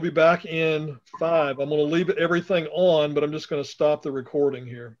 and we'll be back in 5. I'm going to leave everything on, but I'm just going to stop the recording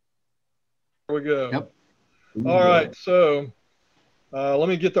here. Here we go. Yep. All right, so let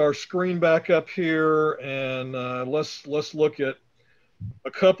me get our screen back up here, and let's look at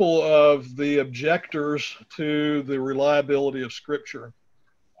a couple of the objectors to the reliability of Scripture.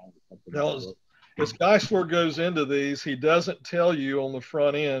 Now, as Geisler goes into these, he doesn't tell you on the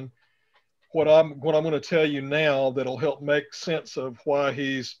front end what I'm going to tell you now that'll help make sense of why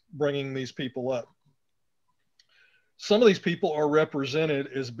he's bringing these people up. Some of these people are represented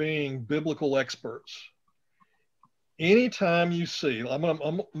as being biblical experts. Anytime you see,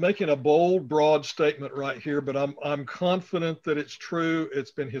 I'm making a bold, broad statement right here, but I'm confident that it's true.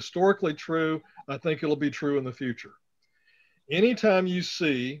 It's been historically true. I think it'll be true in the future. Anytime you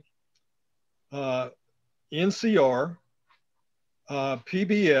see NCR,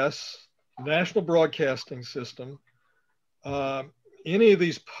 PBS, National Broadcasting System, any of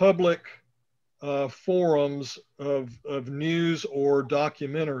these public forums of news or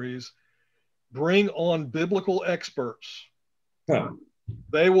documentaries bring on biblical experts. Huh.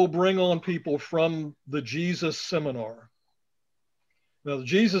 They will bring on people from the Jesus Seminar. Now, the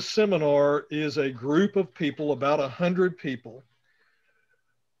Jesus Seminar is a group of people, about 100 people,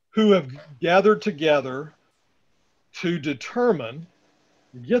 who have gathered together to determine,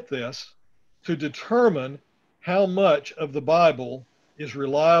 get this, to determine how much of the Bible is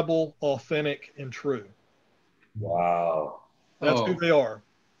reliable, authentic, and true. Wow. That's who they are.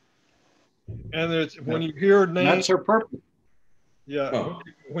 And it's when you hear names, that's their purpose. Yeah,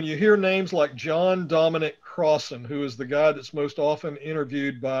 when you hear names like John Dominic Crossan, who is the guy that's most often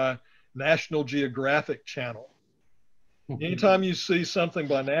interviewed by National Geographic Channel, Anytime you see something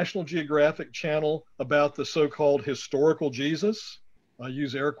by National Geographic Channel about the so-called historical Jesus, I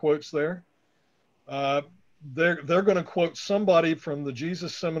use air quotes there, they're going to quote somebody from the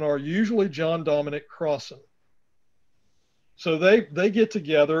Jesus Seminar, usually John Dominic Crossan. So they get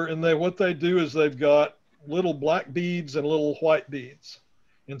together, and what they do is they've got little black beads and little white beads.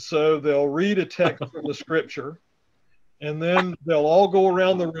 And so they'll read a text from the scripture, and then they'll all go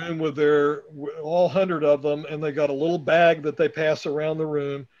around the room with all 100 of them, and they got a little bag that they pass around the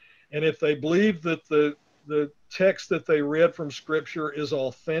room. And if they believe that the text that they read from scripture is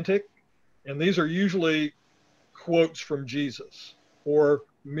authentic, and these are usually quotes from Jesus or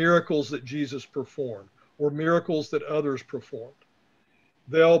miracles that Jesus performed or miracles that others performed,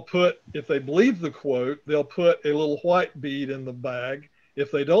 if they believe the quote, they'll put a little white bead in the bag. If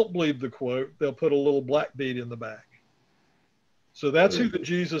they don't believe the quote, they'll put a little black bead in the bag. So that's who the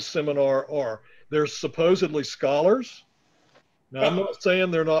Jesus Seminar are. They're supposedly scholars. Now, I'm not saying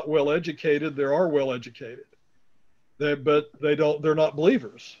they're not well educated. They are well educated, but they're not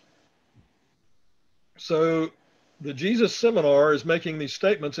believers. So the Jesus Seminar is making these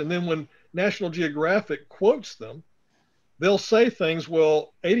statements, and then when National Geographic quotes them, they'll say things,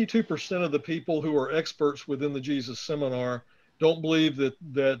 well, 82% of the people who are experts within the Jesus Seminar don't believe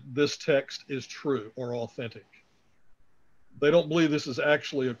that this text is true or authentic. They don't believe this is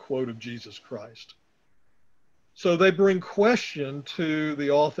actually a quote of Jesus Christ. So they bring question to the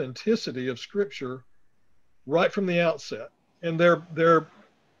authenticity of Scripture right from the outset. And they're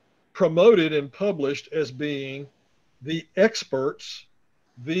promoted and published as being the experts,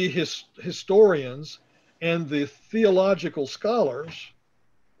 the historians, and the theological scholars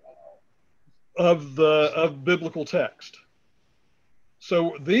of biblical text.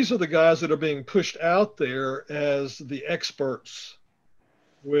 So these are the guys that are being pushed out there as the experts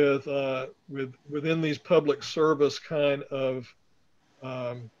within these public service kind of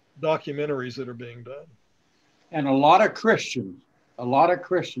documentaries that are being done. And a lot of Christians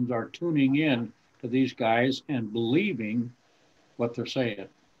are tuning in to these guys and believing what they're saying.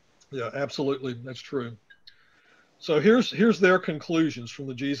 Yeah, absolutely. That's true. So here's their conclusions from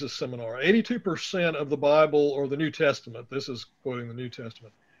the Jesus Seminar. 82% of the Bible or the New Testament, this is quoting the New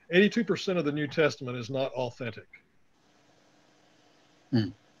Testament, 82% of the New Testament is not authentic.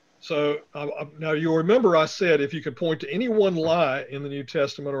 So now you'll remember I said if you could point to any one lie in the New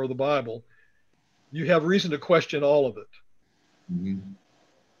Testament or the Bible, you have reason to question all of it.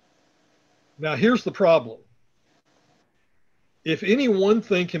 Now here's the problem. If any one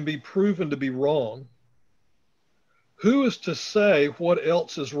thing can be proven to be wrong, who is to say what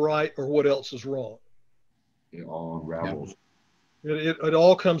else is right or what else is wrong? It all unravels. It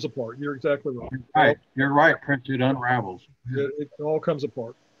all comes apart. You're exactly right. You're right, Prince. It unravels. It all comes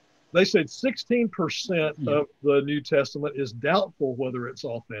apart. They said 16% of the New Testament is doubtful whether it's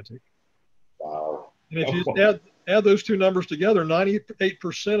authentic. Wow. And if you add those two numbers together,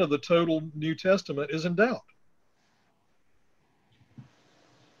 98% of the total New Testament is in doubt.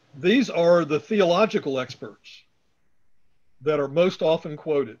 These are the theological experts that are most often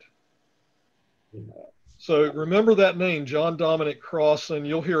quoted. So remember that name, John Dominic Crossan.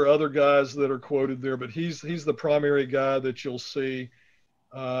 You'll hear other guys that are quoted there, but he's the primary guy that you'll see.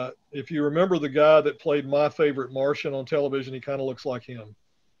 If you remember the guy that played My Favorite Martian on television, he kind of looks like him.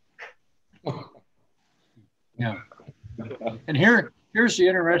 Yeah. And here's the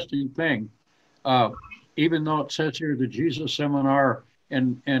interesting thing. Even though it says here the Jesus Seminar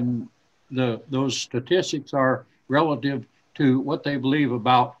and those statistics are relative to what they believe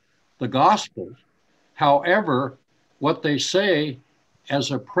about the Gospels. However, what they say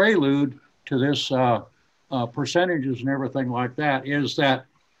as a prelude to this percentages and everything like that is that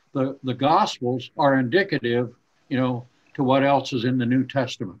the Gospels are indicative, to what else is in the New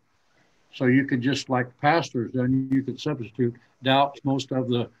Testament. So you could just, like pastors, then you could substitute doubts most of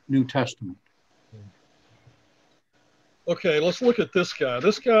the New Testament. Okay, let's look at this guy.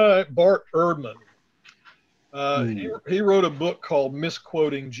 This guy, Bart Ehrman, he wrote a book called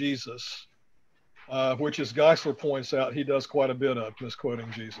Misquoting Jesus, which, as Geisler points out, he does quite a bit of misquoting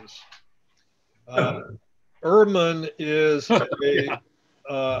Jesus. Ehrman is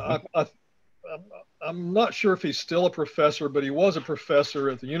I'm not sure if he's still a professor, but he was a professor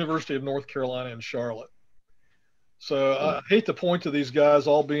at the University of North Carolina in Charlotte. So I hate to point to these guys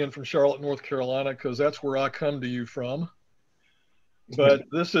all being from Charlotte, North Carolina, because that's where I come to you from. But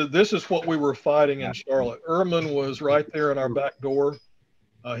this is what we were fighting in Charlotte. Ehrman was right there in our back door.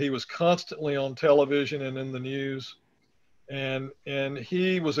 He was constantly on television and in the news. And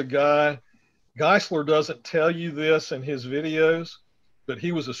he was a guy, Geisler doesn't tell you this in his videos, but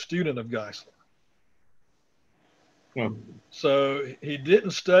he was a student of Geisler. So he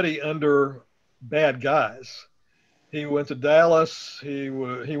didn't study under bad guys. He went to Dallas. He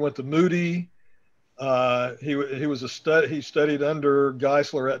went to Moody. He studied under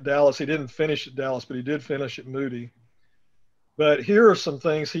Geisler at Dallas. He didn't finish at Dallas, but he did finish at Moody. But here are some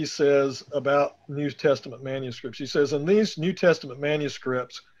things he says about New Testament manuscripts. He says, in these New Testament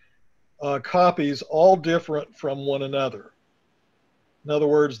manuscripts, copies all different from one another. In other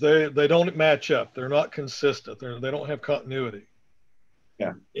words, they don't match up. They're not consistent. They don't have continuity.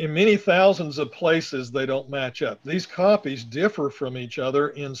 Yeah. In many thousands of places, they don't match up. These copies differ from each other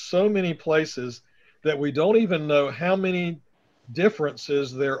in so many places that we don't even know how many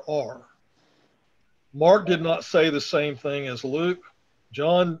differences there are. Mark did not say the same thing as Luke.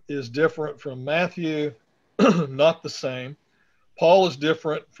 John is different from Matthew, not the same. Paul is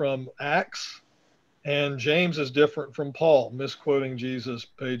different from Acts, and James is different from Paul, misquoting Jesus,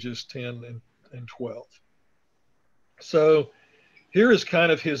 pages 10 and 12. So here is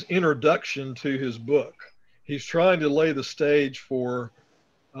kind of his introduction to his book. He's trying to lay the stage for,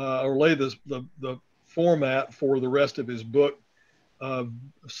 or lay the format for the rest of his book,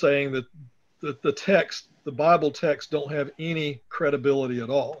 saying that the text, the Bible text, don't have any credibility at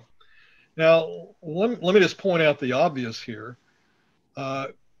all. Now, let me just point out the obvious here.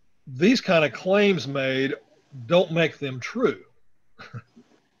 These kind of claims made don't make them true.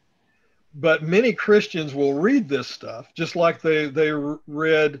 But many Christians will read this stuff, just like they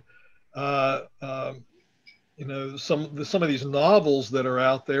read, some of these novels that are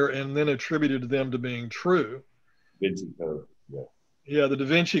out there, and then attributed them to being true. Da Vinci Code, yeah. Yeah, the Da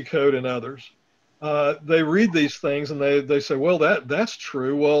Vinci Code and others. They read these things and they say, well, that's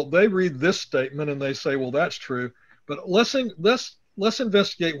true. Well, they read this statement and they say, well, that's true. But let's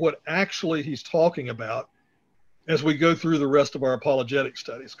investigate what actually he's talking about as we go through the rest of our apologetic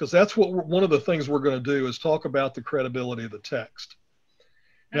studies, because that's what one of the things we're going to do is talk about the credibility of the text.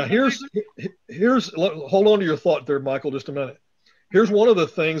 Now, here's hold on to your thought there, Michael, just a minute. Here's one of the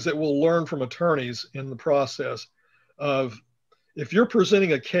things that we'll learn from attorneys in the process of, if you're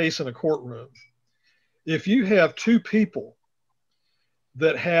presenting a case in a courtroom, if you have two people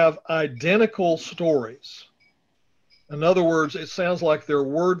that have identical stories, in other words, it sounds like they're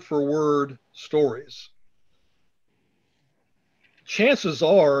word for word stories, chances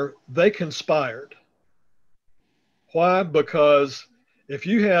are they conspired. Why? Because if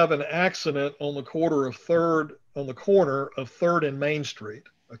you have an accident on the corner of Third and Main Street,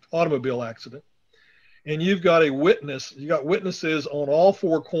 an automobile accident, and you've got witnesses on all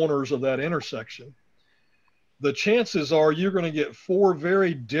four corners of that intersection, the chances are you're going to get four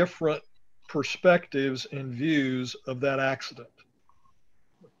very different perspectives and views of that accident.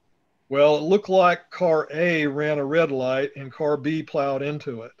 Well, it looked like car A ran a red light and car B plowed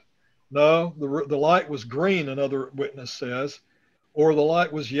into it. No, the light was green, another witness says, or the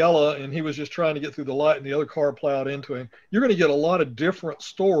light was yellow and he was just trying to get through the light and the other car plowed into him. You're going to get a lot of different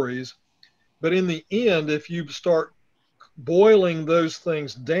stories, but in the end, if you start boiling those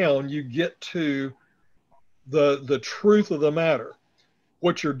things down, you get to the truth of the matter.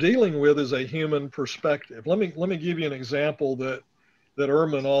 What you're dealing with is a human perspective. Let me give you an example that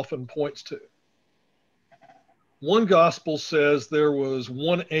Ehrman often points to. One gospel says there was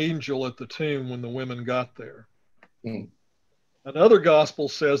one angel at the tomb when the women got there. Another gospel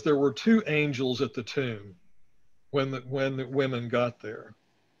says there were two angels at the tomb when the women got there.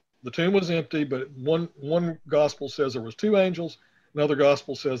 The tomb was empty, but one gospel says there was two angels. Another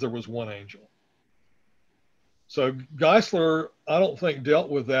gospel says there was one angel. So Geisler, I don't think, dealt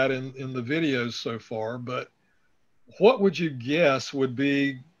with that in the videos so far, but what would you guess would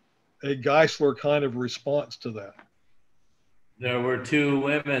be a Geisler kind of response to that? There were two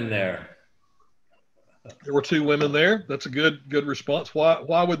women there. There were two women there. That's a good response.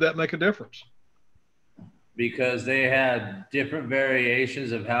 Why would that make a difference? Because they had different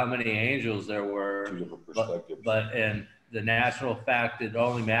variations of how many angels there were. Two different perspectives. But and the natural fact that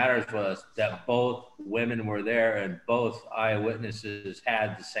only matters was that both women were there and both eyewitnesses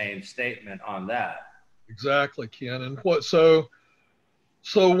had the same statement on that. Exactly, Ken. And so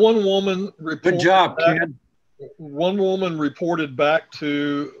one woman reported. Good job, Ken. One woman reported back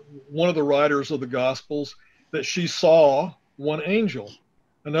to one of the writers of the Gospels that she saw one angel.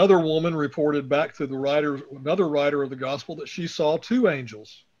 Another woman reported back to another writer of the Gospel that she saw two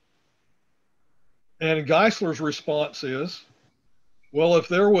angels. And Geisler's response is, well, if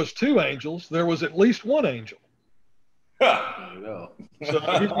there was two angels, there was at least one angel. There you go.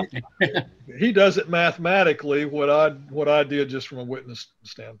 So he does it mathematically, what I did just from a witness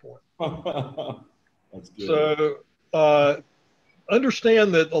standpoint. That's good. So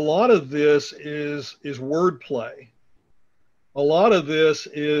understand that a lot of this is wordplay. A lot of this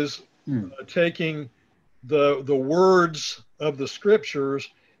is taking the words of the scriptures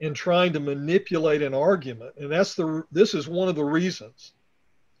and trying to manipulate an argument. And this is one of the reasons.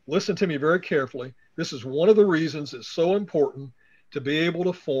 Listen to me very carefully. This is one of the reasons it's so important to be able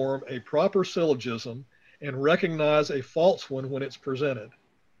to form a proper syllogism and recognize a false one when it's presented.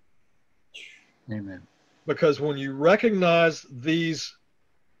 Amen. Because when you recognize these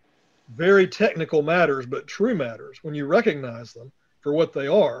very technical matters, but true matters, when you recognize them for what they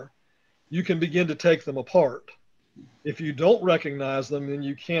are, you can begin to take them apart. If you don't recognize them, then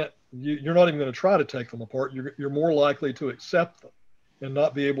you're not even going to try to take them apart. You're more likely to accept them and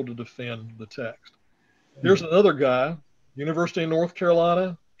not be able to defend the text. Here's another guy, University of North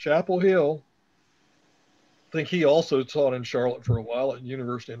Carolina, Chapel Hill. I think he also taught in Charlotte for a while at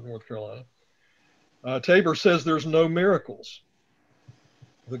University of North Carolina. Tabor says there's no miracles.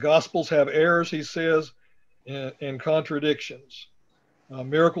 The Gospels have errors, he says, and contradictions.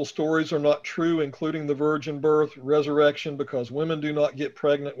 Miracle stories are not true, including the virgin birth, resurrection, because women do not get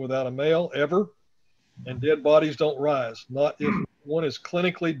pregnant without a male ever, and dead bodies don't rise, not if one is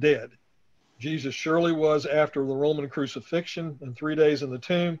clinically dead. Jesus surely was after the Roman crucifixion and 3 days in the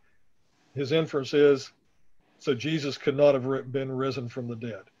tomb. His inference is, so Jesus could not have been risen from the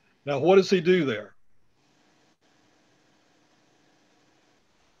dead. Now, what does he do there?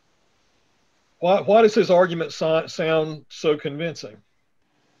 Why does his argument sound so convincing?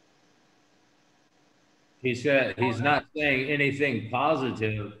 He's not saying anything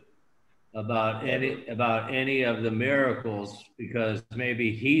positive about any of the miracles, because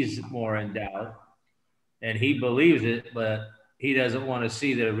maybe he's more in doubt and he believes it, but he doesn't want to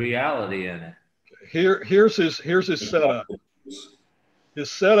see the reality in it. Here's his setup.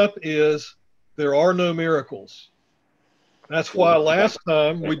 His setup is there are no miracles. That's why last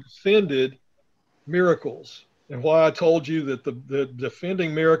time we defended miracles, and why I told you that the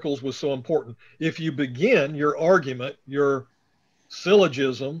defending miracles was so important. If you begin your argument, your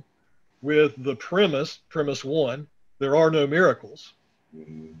syllogism, with the premise one, there are no miracles,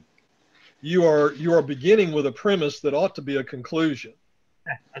 you are beginning with a premise that ought to be a conclusion.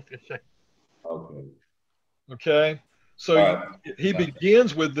 Okay. So he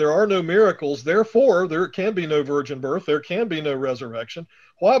begins with there are no miracles, therefore there can be no virgin birth, there can be no resurrection.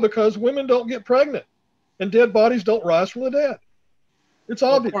 Why? Because women don't get pregnant and dead bodies don't rise from the dead. It's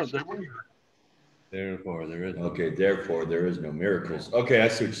obvious. Therefore there is therefore there is no miracles. Okay, I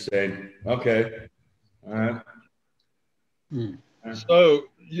see what you're saying. Okay. All right. So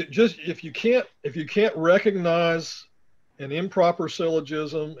if you can't recognize an improper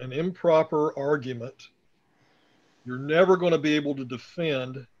syllogism, an improper argument, you're never going to be able to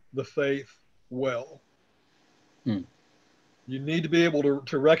defend the faith well. You need to be able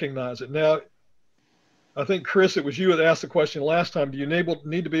to recognize it. Now, I think, Chris, it was you that asked the question last time, do you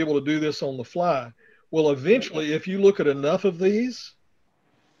need to be able to do this on the fly? Well, eventually, if you look at enough of these,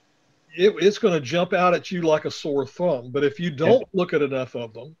 it's going to jump out at you like a sore thumb. But if you don't look at enough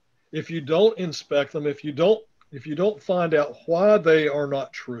of them, if you don't inspect them, if you don't find out why they are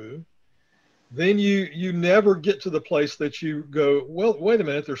not true, then you never get to the place that you go, well, wait a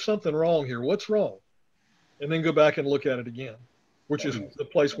minute, there's something wrong here. What's wrong? And then go back and look at it again, which is the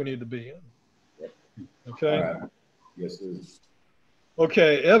place we need to be in. Okay? Right. Yes, it is.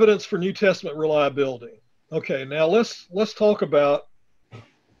 Okay, evidence for New Testament reliability. Okay, now let's talk about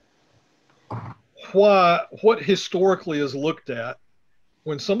what historically is looked at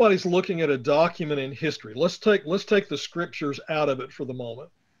when somebody's looking at a document in history. Let's take the scriptures out of it for the moment.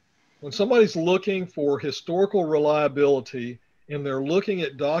 When somebody's looking for historical reliability and they're looking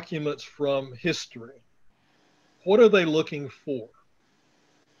at documents from history, what are they looking for?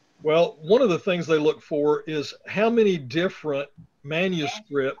 Well, one of the things they look for is how many different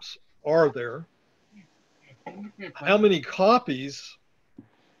manuscripts are there? How many copies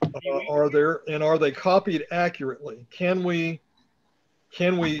are there, and are they copied accurately? Can we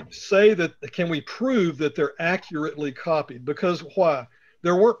say that? Can we prove that they're accurately copied? Because why?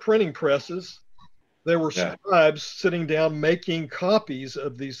 There weren't printing presses. There were scribes sitting down making copies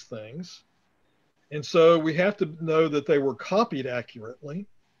of these things. And so we have to know that they were copied accurately,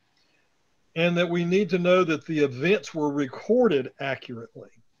 and that we need to know that the events were recorded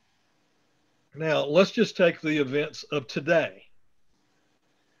accurately. Now, let's just take the events of today.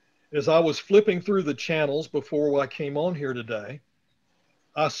 As I was flipping through the channels before I came on here today,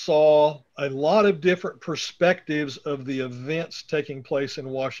 I saw a lot of different perspectives of the events taking place in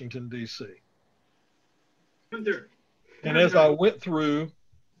Washington, D.C. And as I went through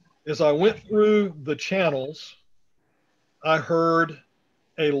the channels, I heard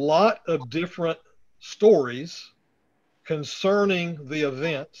a lot of different stories concerning the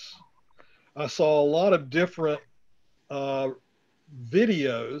events. I saw a lot of different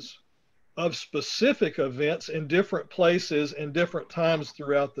videos of specific events in different places and different times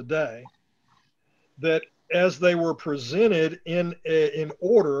throughout the day, that as they were presented in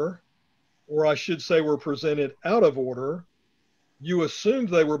order, or I should say were presented out of order, you assumed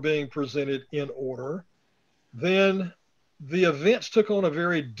they were being presented in order, then the events took on a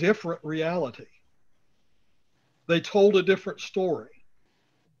very different reality. They told a different story.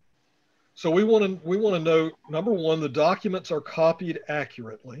 So we want to know, number one, the documents are copied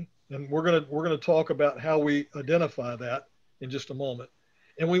accurately, and we're gonna talk about how we identify that in just a moment.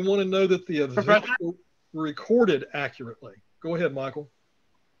 And we want to know that the events were recorded accurately. Go ahead, Michael.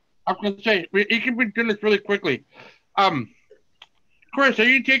 I was going to say, you can be doing this really quickly. Chris, are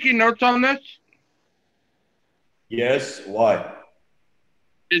you taking notes on this? Yes. Why?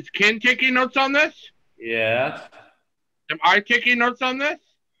 Is Ken taking notes on this? Yeah. Am I taking notes on this?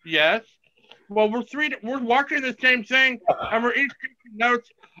 Yes. Well, we're watching the same thing, and we're each taking notes.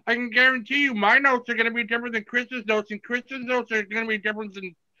 I can guarantee you my notes are going to be different than Chris's notes, and Chris's notes are going to be different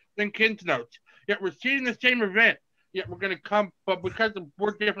than Ken's notes. Yet we're seeing the same event. Yet we're going to come, but because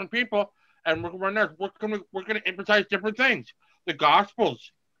we're different people, and we're going to emphasize different things. The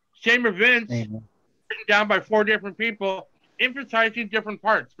Gospels, same events, Amen. written down by 4 different people, emphasizing different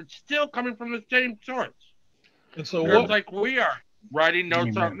parts, but still coming from the same source. And so Just like we are writing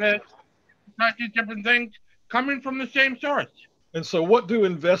notes Amen. on this, emphasizing different things, coming from the same source. And so what do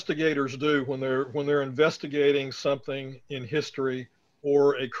investigators do when they're investigating something in history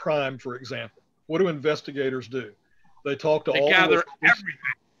or a crime, for example? What do investigators do? They talk to They all gather the witnesses. everything.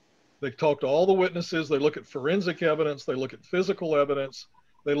 They talk to all the witnesses. They look at forensic evidence. They look at physical evidence.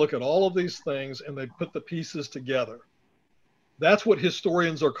 They look at all of these things, and they put the pieces together. That's what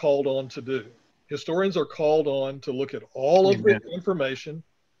historians are called on to do. Historians are called on to look at all of the information,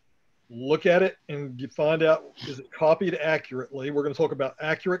 look at it, and you find out, is it copied accurately? We're going to talk about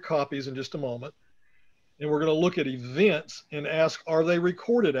accurate copies in just a moment. And we're going to look at events and ask, are they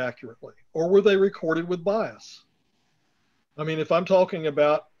recorded accurately? Or were they recorded with bias? I mean, if I'm talking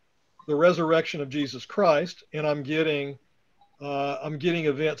about the resurrection of Jesus Christ, and I'm getting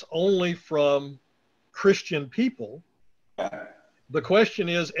events only from Christian people, the question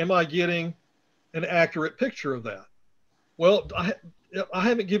is, am I getting an accurate picture of that? Well, I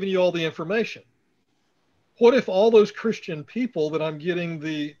haven't given you all the information. What if all those Christian people that I'm getting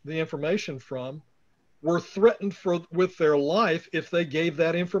the information from were threatened with their life if they gave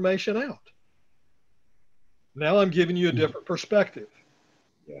that information out? Now I'm giving you a different perspective.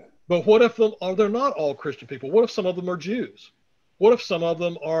 Yeah. But what if they're not all Christian people? What if some of them are Jews? What if some of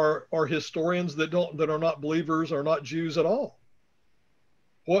them are historians that are not believers or not Jews at all?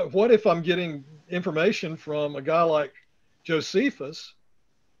 What if I'm getting information from a guy like Josephus,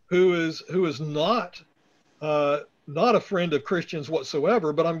 who is not a friend of Christians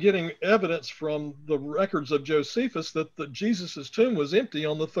whatsoever, but I'm getting evidence from the records of Josephus that Jesus's tomb was empty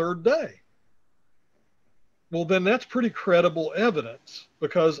on the 3rd day? Well, then that's pretty credible evidence,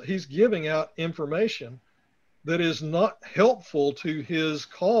 because he's giving out information that is not helpful to his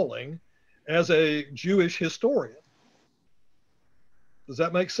calling as a Jewish historian. Does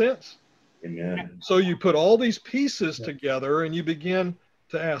that make sense? Amen. So you put all these pieces together and you begin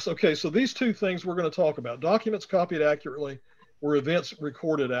to ask, okay, so these 2 things we're going to talk about: documents copied accurately or events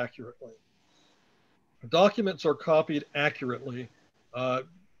recorded accurately. Documents are copied accurately,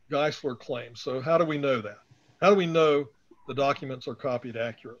 Geisler claims. So how do we know that? How do we know the documents are copied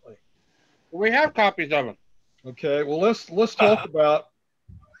accurately? We have copies of them. Okay, well, let's talk about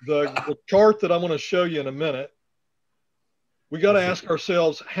the chart that I'm going to show you in a minute. We got to ask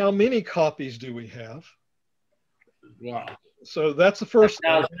ourselves, how many copies do we have? Wow. So that's the first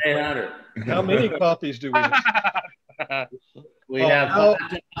thing. 5,800. How many copies do we have? We have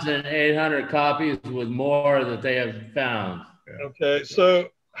 5,800 copies with more that they have found. Okay, so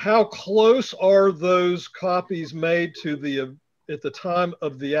how close are those copies made to at the time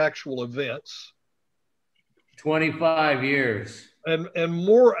of the actual events? 25 years. And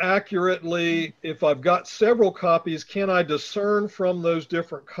more accurately, if I've got several copies, can I discern from those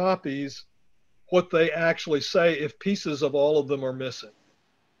different copies what they actually say if pieces of all of them are missing?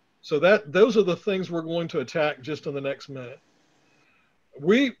 So those are the things we're going to attack just in the next minute.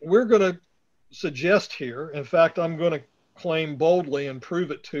 We're going to suggest here, in fact, I'm going to claim boldly and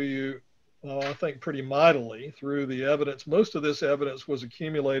prove it to you, I think pretty mightily through the evidence. Most of this evidence was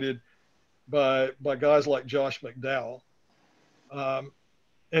accumulated by guys like Josh McDowell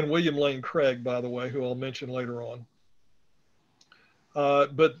and William Lane Craig, by the way, who I'll mention later on.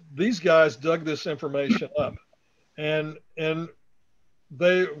 But these guys dug this information up. and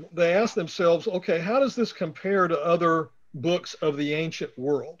they ask themselves, okay, how does this compare to other books of the ancient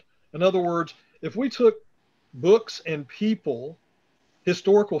world? In other words, if we took books and people,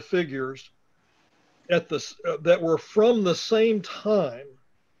 historical figures that were from the same time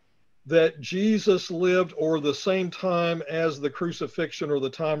that Jesus lived, or the same time as the crucifixion, or the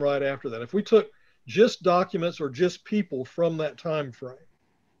time right after that, if we took just documents or just people from that time frame,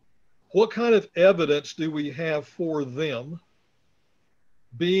 what kind of evidence do we have for them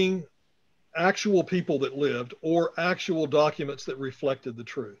being actual people that lived, or actual documents that reflected the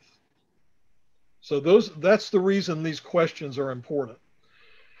truth? So that's the reason these questions are important.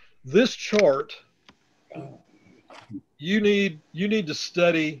 This chart you need to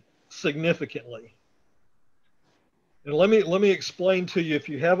study significantly. And let me explain to you, if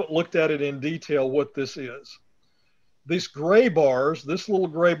you haven't looked at it in detail, what this is. These gray bars, this little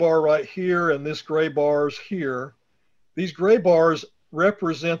gray bar right here and this gray bars here, these gray bars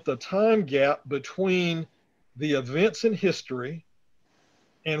represent the time gap between the events in history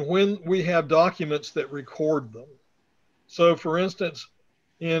and when we have documents that record them. So for instance,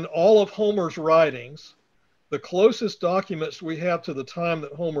 in all of Homer's writings, the closest documents we have to the time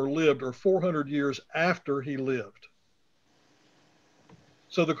that Homer lived are 400 years after he lived.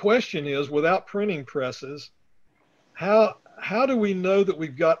 So the question is, without printing presses, how do we know that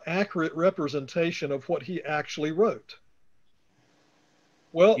we've got accurate representation of what he actually wrote?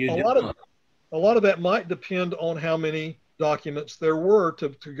 Well, a lot of that might depend on how many documents there were to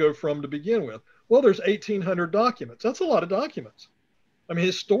go from to begin with. Well, there's 1,800 documents. That's a lot of documents. I mean,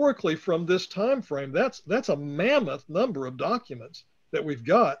 historically, from this time frame, that's a mammoth number of documents that we've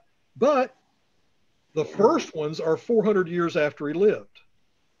got. But the first ones are 400 years after he lived.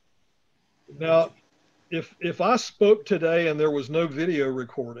 Now, if I spoke today and there was no video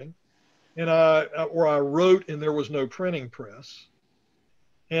recording, and or I wrote and there was no printing press,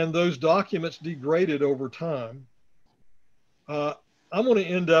 and those documents degraded over time, I'm going to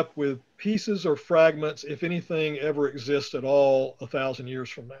end up with pieces or fragments, if anything ever exists at all, 1,000 years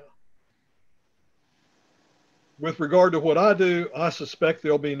from now. With regard to what I do, I suspect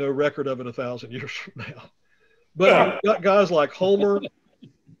there'll be no record of it 1,000 years from now. But you've got guys like Homer,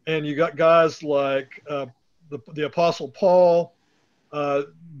 and you got guys like the Apostle Paul.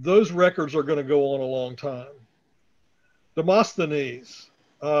 Those records are going to go on a long time. Demosthenes,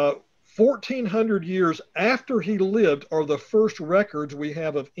 1,400 years after he lived are the first records we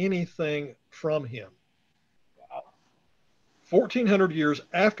have of anything from him. Wow. 1,400 years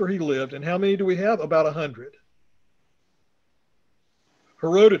after he lived, and how many do we have? About 100.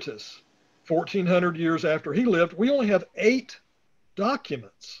 Herodotus, 1,400 years after he lived, we only have 8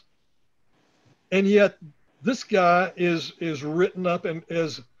 documents. And yet this guy is written up and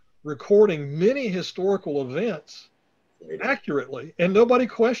is recording many historical events accurately, and nobody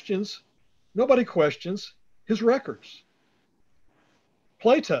questions his records.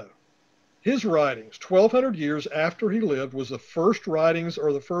 Plato, his writings, 1,200 years after he lived, was the first writings,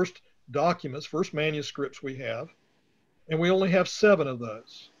 or the first documents, first manuscripts we have, and we only have 7 of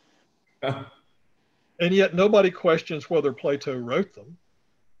those. And yet nobody questions whether Plato wrote them.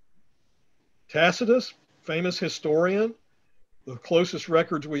 Tacitus, famous historian, the closest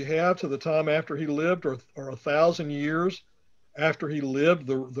records we have to the time after he lived are 1,000 years after he lived.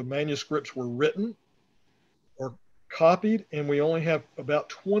 The manuscripts were written or copied, and we only have about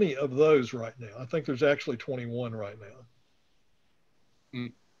 20 of those right now. I think there's actually 21 right now.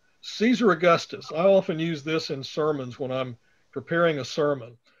 Caesar Augustus, I often use this in sermons when I'm preparing a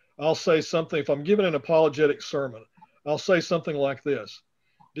sermon. I'll say something, if I'm giving an apologetic sermon, I'll say something like this: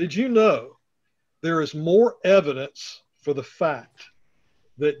 did you know there is more evidence for the fact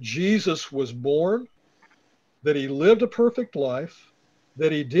that Jesus was born, that he lived a perfect life,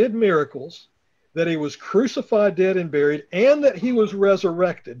 that he did miracles, that he was crucified, dead, and buried, and that he was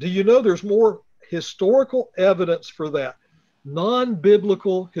resurrected? Do you know there's more historical evidence for that,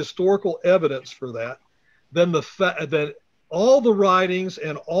 non-biblical historical evidence for that, than than all the writings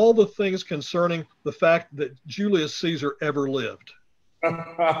and all the things concerning the fact that Julius Caesar ever lived?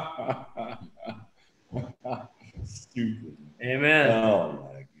 Stupid. Amen. Oh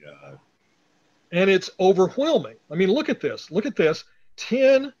my God. And it's overwhelming. I mean, look at this. Look at this.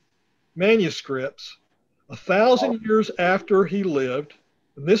 10 manuscripts, 1,000 years after he lived.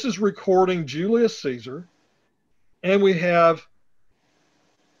 And this is recording Julius Caesar. And we have,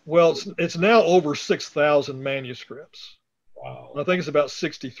 well, it's now over 6,000 manuscripts. Wow. I think it's about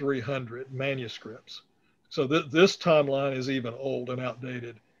 6,300 manuscripts. So this timeline is even old and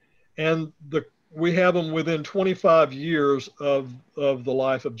outdated. And we have them within 25 years of the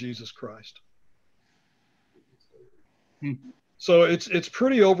life of Jesus Christ. So it's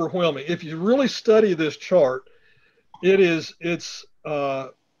pretty overwhelming. If you really study this chart, it's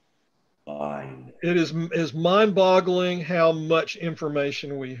mind-boggling how much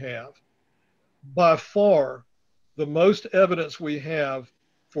information we have. By far, the most evidence we have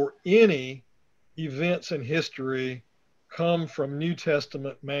for any events in history come from New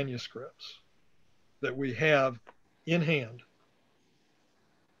Testament manuscripts that we have in hand.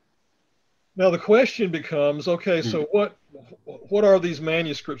 Now the question becomes, okay, so what are these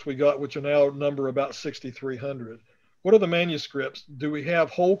manuscripts we got, which are now number about 6,300? What are the manuscripts? Do we have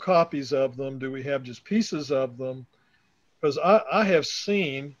whole copies of them? Do we have just pieces of them? Because I have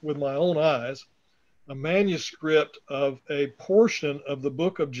seen with my own eyes a manuscript of a portion of the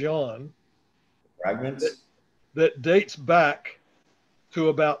book of John, fragments that dates back to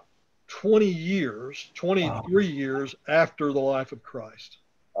about 20 years, 23 years after the life of Christ.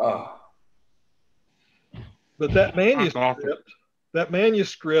 Oh. But that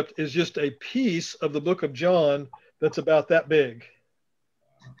manuscript is just a piece of the book of John that's about that big.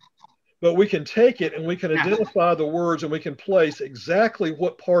 But we can take it and we can identify the words and we can place exactly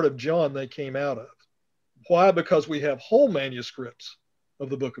what part of John they came out of. Why? Because we have whole manuscripts of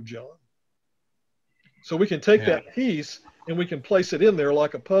the book of John. So we can take that piece and we can place it in there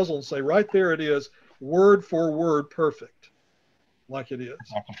like a puzzle and say, right there it is, word for word, perfect, like it is.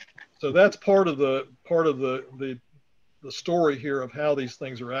 So that's part of the story here of how these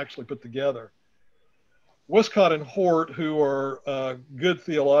things are actually put together. Westcott and Hort, who are good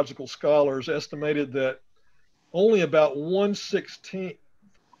theological scholars, estimated that only about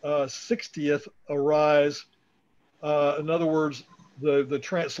 1/60th arise. In other words, the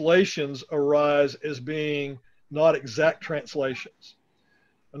translations arise as being not exact translations.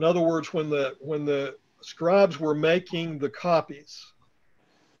 In other words, when the scribes were making the copies,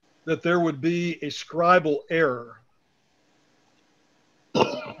 that there would be a scribal error.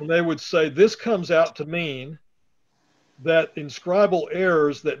 And they would say, this comes out to mean that in scribal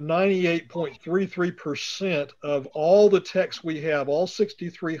errors, that 98.33% of all the text we have, all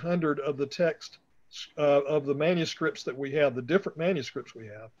 6,300 of the text of the manuscripts that we have, the different manuscripts we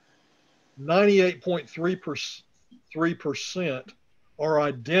have, 98.33% are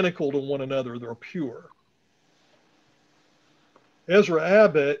identical to one another. They're pure. Ezra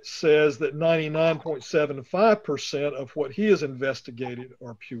Abbott says that 99.75% of what he has investigated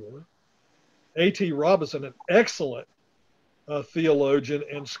are pure. A.T. Robinson, an excellent theologian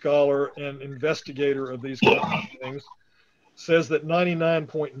and scholar and investigator of these kinds of things, says that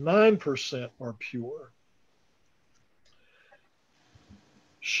 99.9% are pure.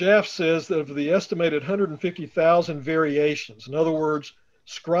 Schaff says that of the estimated 150,000 variations, in other words,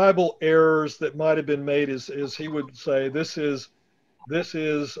 scribal errors that might have been made, as he would say, this is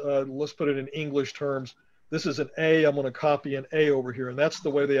let's put it in English terms, this is an A, I'm going to copy an A over here. And that's the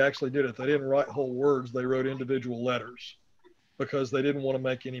way they actually did it. They didn't write whole words, they wrote individual letters because they didn't want to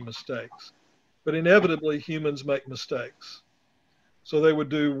make any mistakes. But inevitably, humans make mistakes. So they would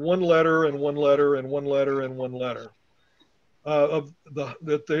do one letter and one letter and one letter and one letter.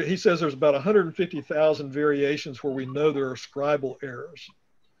 He says there's about 150,000 variations where we know there are scribal errors.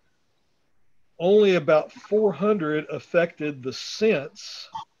 Only about 400 affected the sense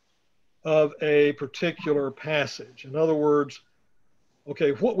of a particular passage. In other words,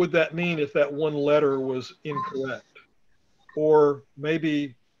 okay, what would that mean if that one letter was incorrect? Or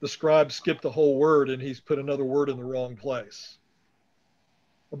maybe the scribe skipped the whole word and he's put another word in the wrong place.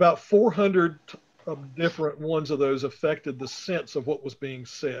 About 400 different ones of those affected the sense of what was being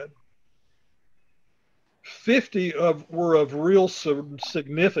said. 50 were of real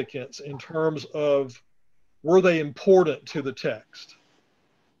significance in terms of, were they important to the text?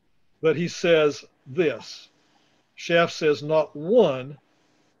 But he says this, Schaff says, not one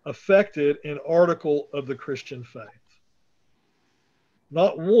affected an article of the Christian faith.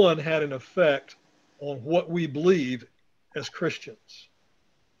 Not one had an effect on what we believe as Christians.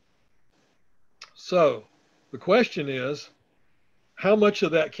 So the question is, how much of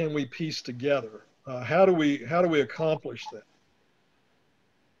that can we piece together? How do we accomplish that?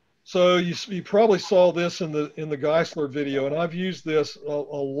 So you probably saw this in the Geisler video, and I've used this a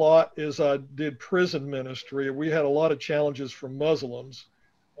lot as I did prison ministry. We had a lot of challenges from Muslims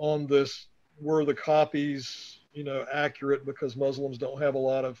on this. Were the copies, accurate? Because Muslims don't have a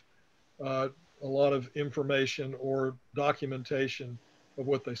lot of information or documentation of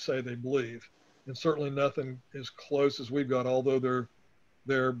what they say they believe, and certainly nothing as close as we've got. Although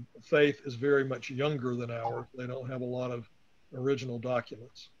their faith is very much younger than ours, they don't have a lot of original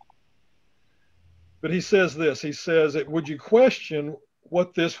documents. But he says this, he says, would you question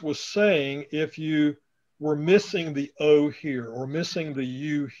what this was saying if you we're missing the O here, or missing the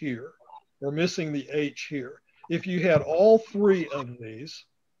U here, or missing the H here. If you had all three of these,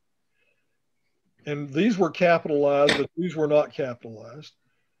 and these were capitalized, but these were not capitalized,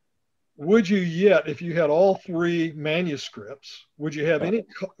 would you yet, if you had all three manuscripts, would you have any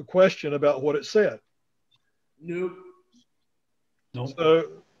question about what it said? Nope. Nope. So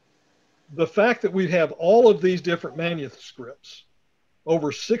the fact that we have all of these different manuscripts,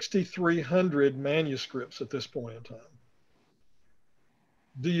 over 6,300 manuscripts at this point in time,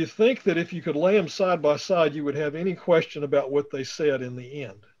 do you think that if you could lay them side by side, you would have any question about what they said in the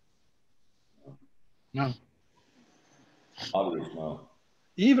end? No. Obviously, no.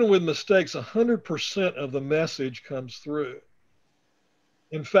 Even with mistakes, 100% of the message comes through.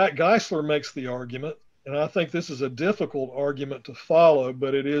 In fact, Geisler makes the argument, and I think this is a difficult argument to follow,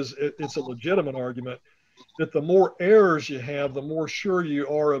 but it's a legitimate argument, that the more errors you have, the more sure you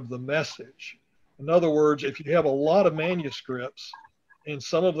are of the message. In other words, if you have a lot of manuscripts and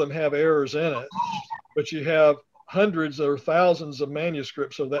some of them have errors in it, but you have hundreds or thousands of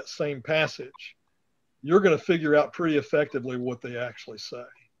manuscripts of that same passage, you're going to figure out pretty effectively what they actually say.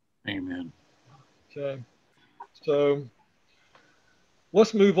 Amen. Okay. So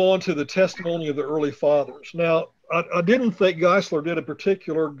let's move on to the testimony of the early fathers. Now, I didn't think Geisler did a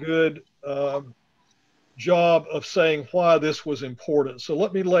particular good job of saying why this was important. So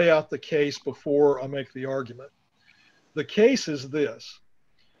let me lay out the case before I make the argument. The case is this.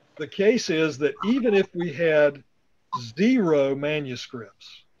 The case is that even if we had 0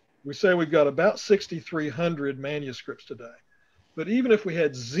 manuscripts, we say we've got about 6,300 manuscripts today, but even if we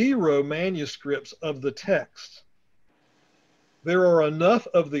had 0 manuscripts of the text, there are enough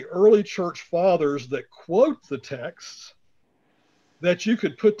of the early church fathers that quote the texts that you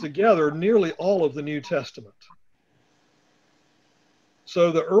could put together nearly all of the New Testament.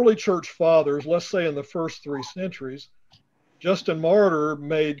 So the early church fathers, let's say in the first 3 centuries, Justin Martyr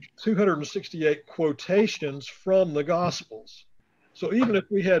made 268 quotations from the Gospels. So even if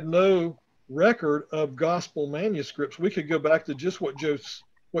we had no record of Gospel manuscripts, we could go back to just what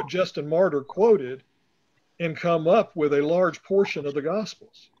Justin Martyr quoted and come up with a large portion of the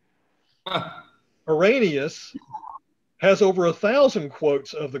Gospels. Irenaeus has over 1,000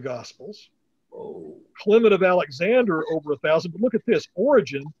 quotes of the Gospels. Oh. Clement of Alexander, over 1,000. But look at this.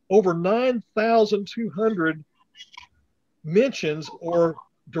 Origen, over 9,200 mentions or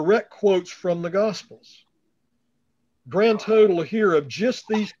direct quotes from the Gospels. Grand total here of just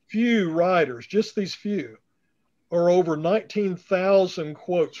these few writers, just these few, are over 19,000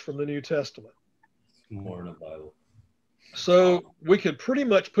 quotes from the New Testament. More in the Bible. So we could pretty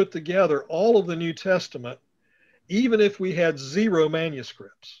much put together all of the New Testament, even if we had 0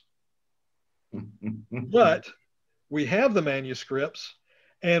 manuscripts. But we have the manuscripts,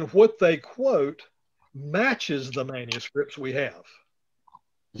 and what they quote matches the manuscripts we have.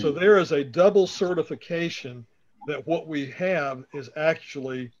 So there is a double certification that what we have is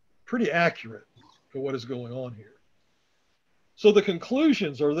actually pretty accurate for what is going on here. So the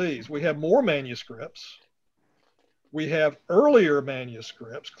conclusions are these. We have more manuscripts. We have earlier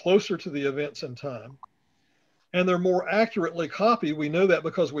manuscripts closer to the events in time, and they're more accurately copied. We know that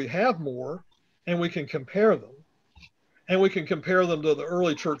because we have more, and we can compare them. And we can compare them to the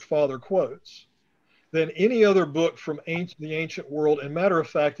early church father quotes than any other book from the ancient world. And matter of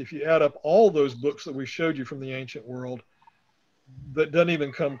fact, if you add up all those books that we showed you from the ancient world, that doesn't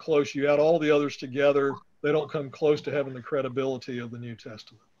even come close. You add all the others together, they don't come close to having the credibility of the New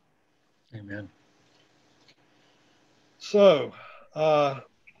Testament. Amen. So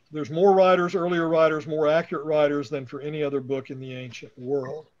there's more writers, earlier writers, more accurate writers than for any other book in the ancient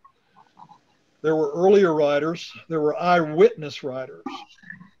world. There were earlier writers. There were eyewitness writers.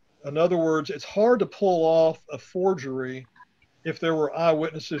 In other words, it's hard to pull off a forgery if there were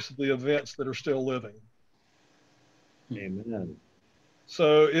eyewitnesses to the events that are still living. Amen.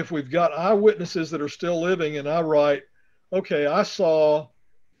 So if we've got eyewitnesses that are still living and I write, okay, I saw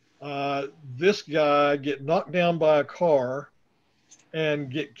this guy get knocked down by a car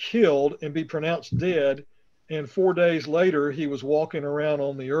and get killed and be pronounced dead, and 4 days later he was walking around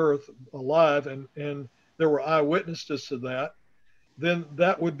on the earth alive, and there were eyewitnesses to that, then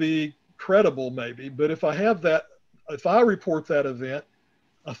that would be credible maybe. But if I have that, if I report that event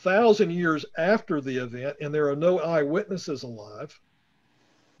 1,000 years after the event and there are no eyewitnesses alive,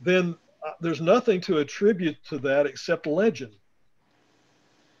 then there's nothing to attribute to that except legend.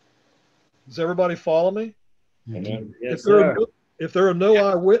 Does everybody follow me? Amen. Yes, sir. If there are no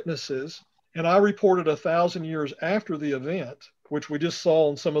eyewitnesses and I reported 1,000 years after the event, which we just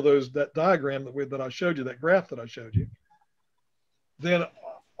saw in some of those, that diagram that I showed you, that graph that I showed you, then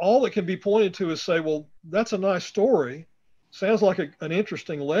all that can be pointed to is say, well, that's a nice story. Sounds like an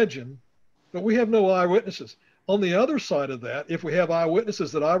interesting legend, but we have no eyewitnesses. On the other side of that, if we have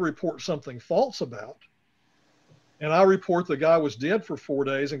eyewitnesses that I report something false about, and I report the guy was dead for 4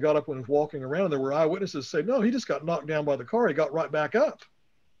 days and got up when he was walking around, and there were eyewitnesses say, no, he just got knocked down by the car. He got right back up.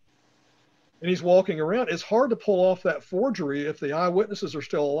 And he's walking around. It's hard to pull off that forgery if the eyewitnesses are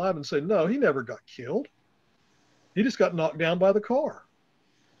still alive and say, no, he never got killed. He just got knocked down by the car.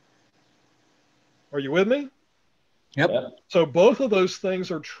 Are you with me? Yep. So both of those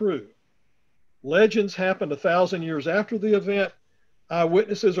things are true. Legends happened 1,000 years after the event.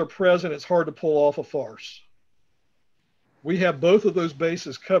 Eyewitnesses are present. It's hard to pull off a farce. We have both of those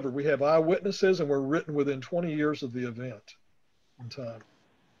bases covered. We have eyewitnesses, and we're written within 20 years of the event in time.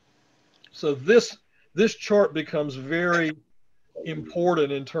 So this chart becomes very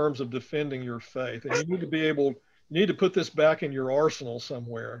important in terms of defending your faith. And you need to put this back in your arsenal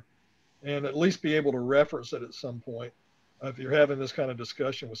somewhere and at least be able to reference it at some point if you're having this kind of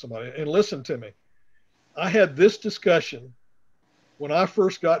discussion with somebody. And listen to me. I had this discussion when I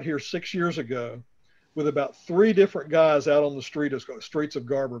first got here 6 years ago with about 3 different guys out on the streets of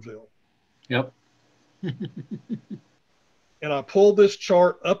Garberville. Yep. And I pulled this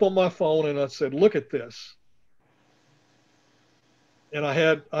chart up on my phone and I said, look at this. And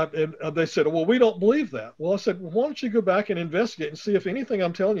they said, well, we don't believe that. Well, I said, well, why don't you go back and investigate and see if anything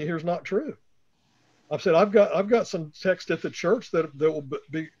I'm telling you here is not true. I said, I've got some text at the church that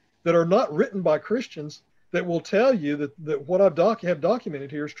are not written by Christians that will tell you that what I've have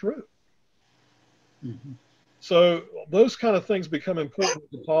documented here is true. Mm-hmm. So those kind of things become important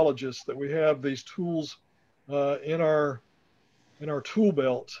to apologists, that we have these tools in our tool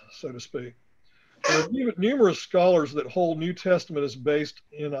belt, so to speak. There are numerous scholars that hold New Testament is based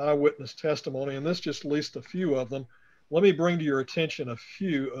in eyewitness testimony, and this just lists a few of them. Let me bring to your attention a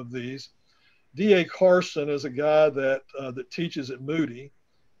few of these. D.A. Carson is a guy that teaches at Moody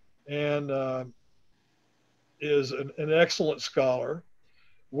and is an excellent scholar.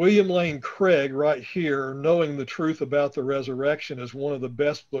 William Lane Craig, right here, Knowing the Truth About the Resurrection, is one of the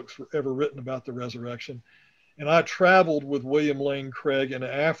best books ever written about the resurrection. And I traveled with William Lane Craig in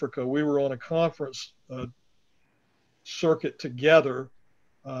Africa. We were on a conference circuit together.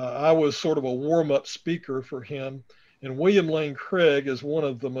 I was sort of a warm-up speaker for him. And William Lane Craig is one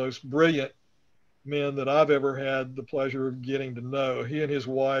of the most brilliant men that I've ever had the pleasure of getting to know. He and his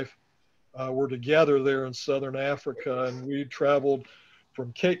wife were together there in Southern Africa, and we traveled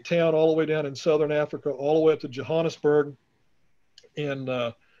from Cape Town all the way down in Southern Africa, all the way up to Johannesburg in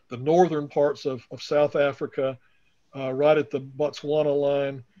the northern parts of South Africa, right at the Botswana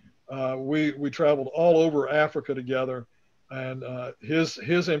line. We traveled all over Africa together, and his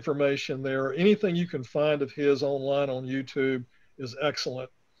information there, anything you can find of his online on YouTube, is excellent.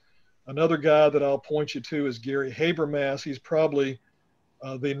 Another guy that I'll point you to is Gary Habermas. He's probably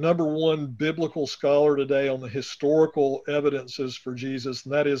the #1 biblical scholar today on the historical evidences for Jesus,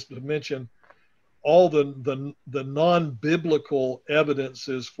 and that is to mention all the non-biblical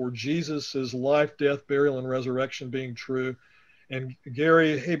evidences for Jesus's life, death, burial, and resurrection being true. And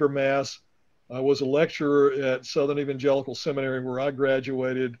Gary Habermas was a lecturer at Southern Evangelical Seminary, where I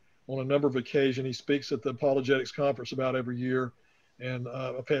graduated on a number of occasions. He speaks at the Apologetics Conference about every year, and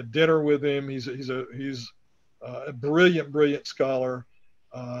I've had dinner with him. He's a brilliant scholar,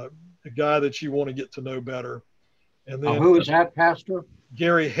 a guy that you want to get to know better. And then who is that, Pastor?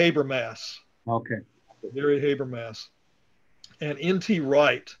 Gary Habermas. Okay. Gary Habermas. And N.T.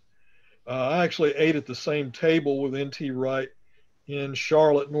 Wright. I actually ate at the same table with N.T. Wright in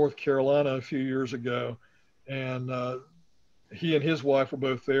Charlotte, North Carolina a few years ago. And he and his wife were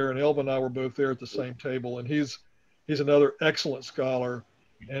both there, and Elva and I were both there at the same table. And he's another excellent scholar.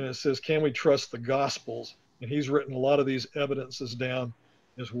 And it says, can we trust the Gospels? And he's written a lot of these evidences down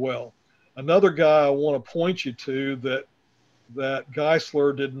as well. Another guy I want to point you to that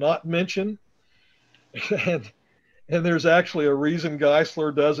Geisler did not mention, and there's actually a reason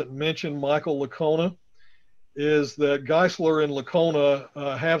Geisler doesn't mention Michael Licona, is that Geisler and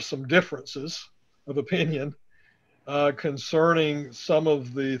Licona have some differences of opinion concerning some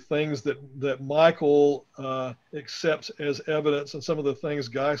of the things that Michael accepts as evidence and some of the things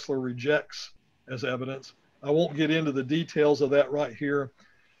Geisler rejects as evidence. I won't get into the details of that right here,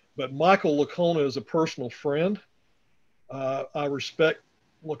 but Michael Licona is a personal friend. I respect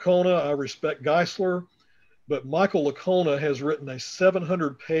Licona, I respect Geisler, but Michael Licona has written a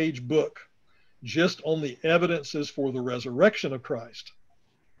 700-page book just on the evidences for the resurrection of Christ.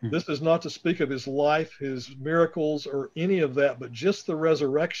 This is not to speak of his life, his miracles, or any of that, but just the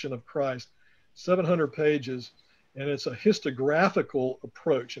resurrection of Christ. 700 pages. And it's a historiographical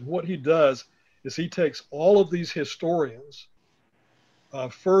approach. And what he does is he takes all of these historians,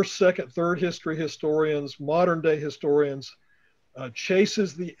 first, second, third history historians, modern day historians,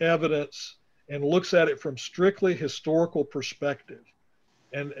 chases the evidence and looks at it from strictly historical perspective,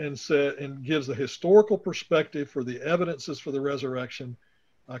 and gives a historical perspective for the evidences for the resurrection.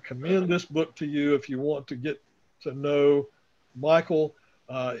 I commend this book to you if you want to get to know Michael.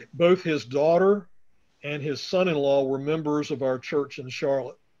 Both his daughter and his son-in-law were members of our church in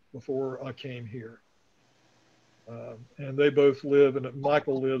Charlotte before I came here. And they both live, and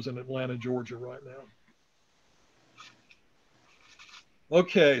Michael lives in Atlanta, Georgia right now.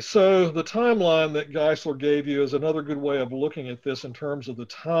 Okay, so the timeline that Geisler gave you is another good way of looking at this in terms of the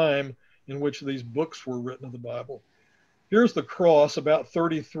time in which these books were written of the Bible. Here's the cross, about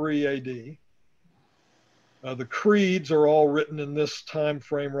 33 AD. The creeds are all written in this time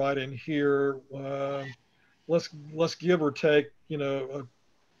frame right in here. Let's give or take, a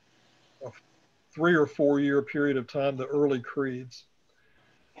 3 or 4 year period of time, the early creeds.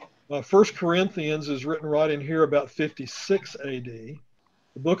 1 Corinthians is written right in here about 56 AD.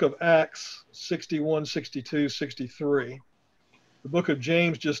 The book of Acts, 61, 62, 63. The book of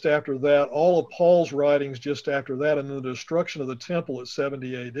James just after that. All of Paul's writings just after that, and the destruction of the temple at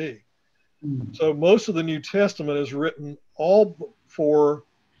 70 AD. So most of the New Testament is written all for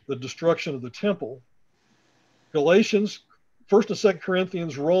the destruction of the temple. Galatians, 1st and 2nd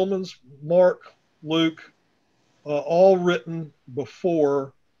Corinthians, Romans, Mark, Luke, all written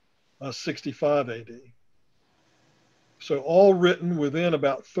before 65 AD. So all written within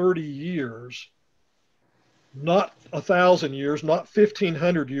about 30 years, not 1,000 years, not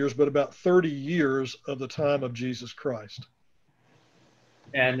 1,500 years, but about 30 years of the time of Jesus Christ.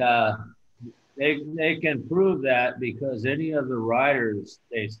 And they can prove that because any of the writers,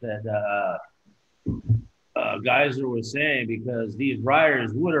 they said, Geisler was saying, because these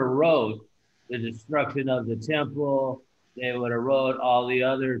writers would have wrote the destruction of the temple, they would have wrote all the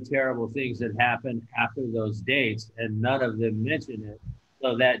other terrible things that happened after those dates, and none of them mention it.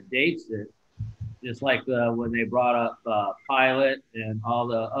 So that dates it, just like when they brought up Pilate and all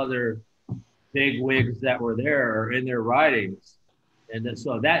the other big wigs that were there in their writings. And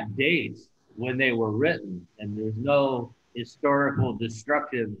so that dates when they were written, and there's no historical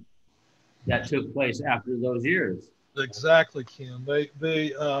destruction that took place after those years. Exactly, Kim.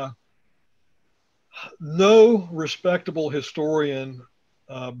 No respectable historian,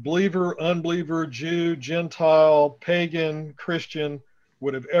 believer, unbeliever, Jew, Gentile, pagan, Christian,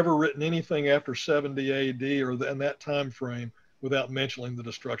 would have ever written anything after 70 AD or in that time frame without mentioning the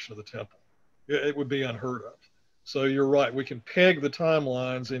destruction of the temple. It would be unheard of. So you're right. We can peg the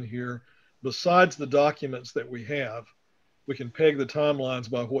timelines in here. Besides the documents that we have, we can peg the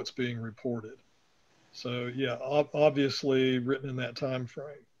timelines by what's being reported. So yeah, obviously written in that time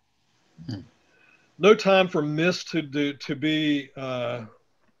frame. No time for myths to be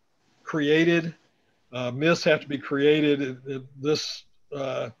created. Myths have to be created.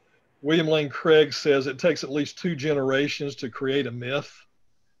 William Lane Craig says it takes at least 2 generations to create a myth.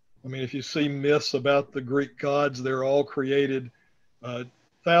 I mean, if you see myths about the Greek gods, they're all created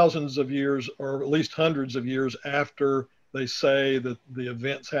thousands of years, or at least hundreds of years after they say that the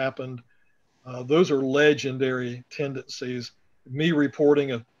events happened. Those are legendary tendencies. Me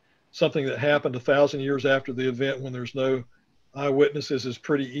reporting something that happened 1,000 years after the event when there's no eyewitnesses is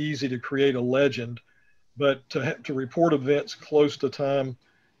pretty easy to create a legend. But to report events close to time,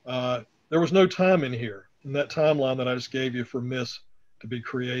 there was no time in here, in that timeline that I just gave you, for myths to be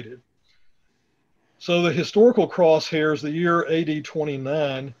created. So the historical crosshairs, the year AD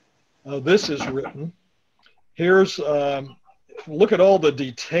 29, this is written. Here's, look at all the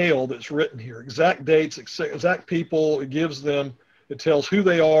detail that's written here. Exact dates, exact people. It gives them, it tells who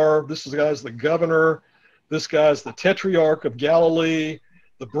they are. This guy's the governor. This guy's the tetrarch of Galilee,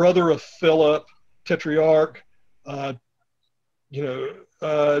 the brother of Philip, tetrarch,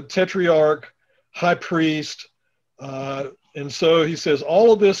 tetrarch, high priest. And so he says,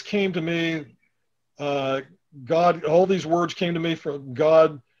 all of this came to me, God, all these words came to me from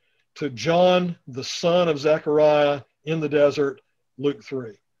God to John, the son of Zechariah, in the desert, Luke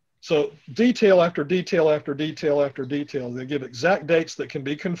 3. So detail after detail after detail after detail. They give exact dates that can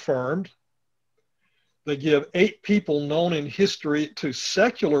be confirmed. They give 8 people known in history to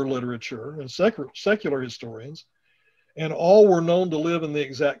secular literature and secular historians, and all were known to live in the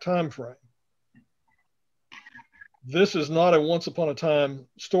exact time frame. This is not a once upon a time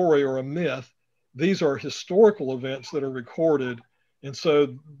story or a myth. These are historical events that are recorded. And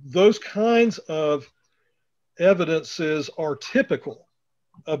so those kinds of evidences are typical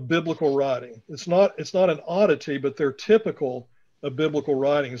of biblical writing. It's not an oddity, but they're typical of biblical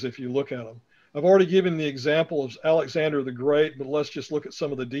writings if you look at them. I've already given the example of Alexander the Great, but let's just look at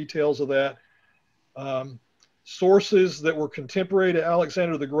some of the details of that. Sources that were contemporary to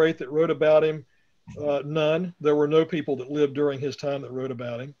Alexander the Great that wrote about him, none. There were no people that lived during his time that wrote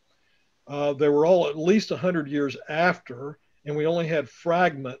about him. They were all at least 100 years after, and we only had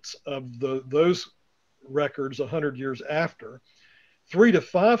fragments of those records 100 years after. 300 to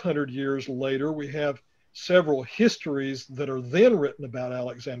 500 years later, we have several histories that are then written about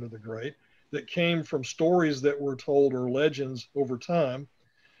Alexander the Great that came from stories that were told or legends over time.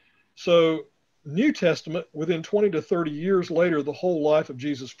 So New Testament, within 20 to 30 years later, the whole life of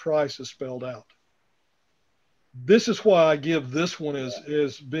Jesus Christ is spelled out. This is why I give this one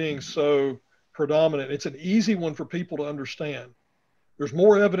as being so predominant. It's an easy one for people to understand. There's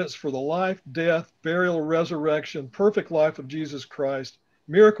more evidence for the life, death, burial, resurrection, perfect life of Jesus Christ,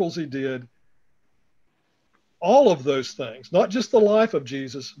 miracles he did, all of those things, not just the life of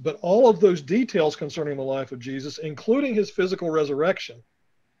Jesus, but all of those details concerning the life of Jesus, including his physical resurrection,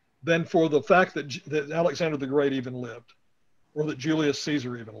 than for the fact that Alexander the Great even lived, or that Julius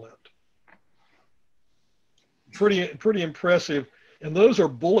Caesar even lived. Pretty impressive. And those are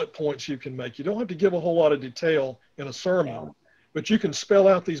bullet points you can make. You don't have to give a whole lot of detail in a sermon, but you can spell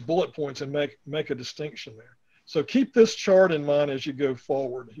out these bullet points and make a distinction there. So keep this chart in mind as you go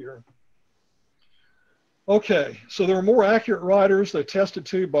forward here. Okay, so there are more accurate writers they attested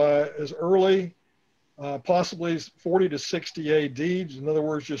to by as early, possibly 40 to 60 AD. In other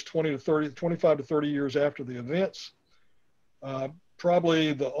words, just 25 to 30 years after the events.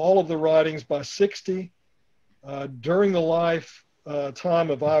 Probably all of the writings by 60 during the time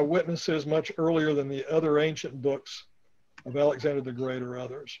of eyewitnesses, much earlier than the other ancient books of Alexander the Great or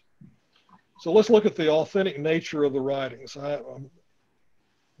others. So let's look at the authentic nature of the writings.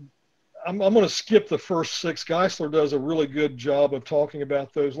 I'm going to skip the first 6. Geisler does a really good job of talking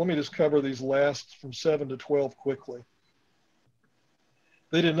about those. Let me just cover these last from 7 to 12 quickly.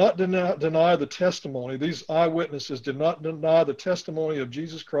 They did not deny the testimony. These eyewitnesses did not deny the testimony of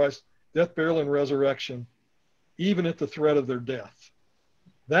Jesus Christ's death, burial, and resurrection, even at the threat of their death.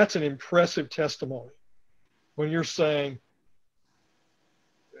 That's an impressive testimony. When you're saying,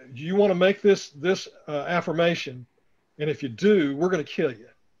 you want to make this affirmation, and if you do, we're going to kill you.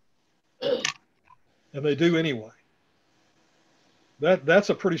 And they do anyway. That's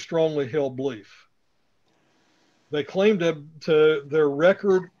a pretty strongly held belief. They claimed to their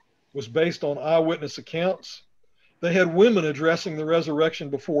record was based on eyewitness accounts. They had women addressing the resurrection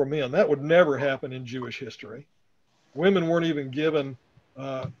before men. That would never happen in Jewish history. Women weren't even given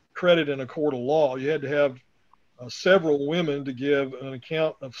credit in a court of law. You had to have several women to give an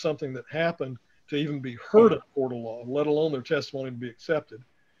account of something that happened to even be heard in a court of law, let alone their testimony to be accepted.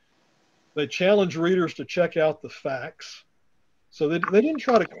 They challenged readers to check out the facts. So they didn't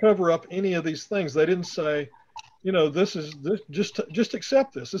try to cover up any of these things. They didn't say, just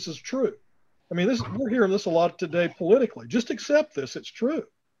accept this. This is true. I mean, we're hearing this a lot today politically. Just accept this. It's true.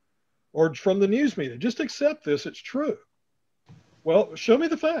 Or from the news media, just accept this. It's true. Well, show me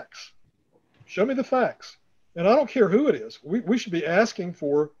the facts. Show me the facts. And I don't care who it is. We should be asking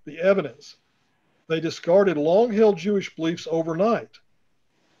for the evidence. They discarded long-held Jewish beliefs overnight.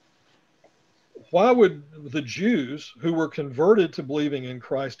 Why would the Jews who were converted to believing in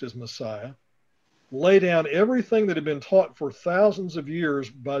Christ as Messiah lay down everything that had been taught for thousands of years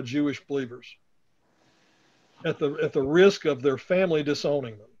by Jewish believers at the risk of their family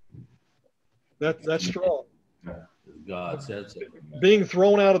disowning them? That's strong. God said so. Being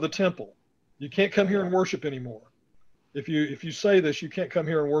thrown out of the temple. You can't come here and worship anymore. If you say this, you can't come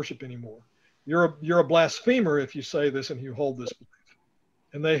here and worship anymore. You're a blasphemer if you say this and you hold this belief.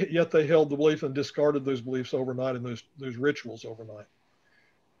 And yet they held the belief and discarded those beliefs overnight and those rituals overnight.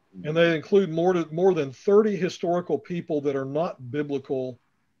 And they include more than 30 historical people that are not biblical,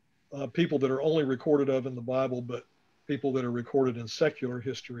 people that are only recorded of in the Bible, but people that are recorded in secular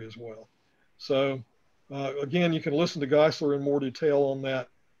history as well. So again, you can listen to Geisler in more detail on that,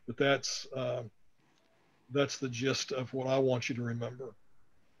 but that's the gist of what I want you to remember.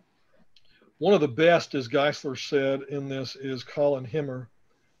 One of the best, as Geisler said in this, is Colin Himmer,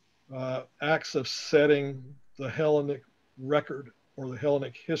 Acts of Setting the Hellenic Record or the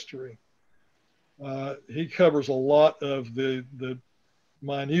Hellenic History. He covers a lot of the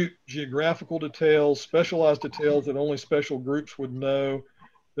minute geographical details, specialized details that only special groups would know,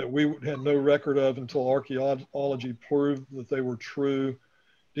 that we had no record of until archaeology proved that they were true.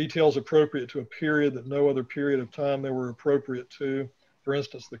 Details appropriate to a period that no other period of time they were appropriate to. For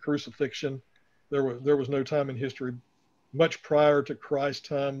instance, the crucifixion. There was no time in history much prior to Christ's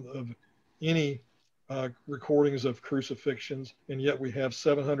time of any recordings of crucifixions, and yet we have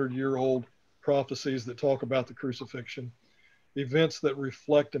 700-year-old prophecies that talk about the crucifixion. Events that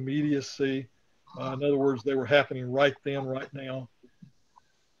reflect immediacy. In other words, they were happening right then, right now.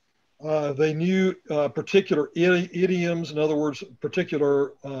 They knew particular idioms, in other words,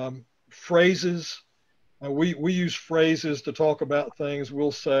 particular phrases. We use phrases to talk about things.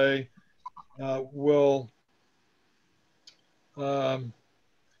 We'll say, what's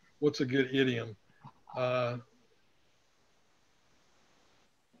a good idiom?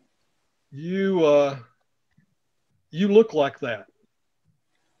 You look like that.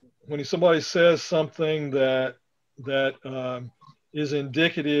 When somebody says something that is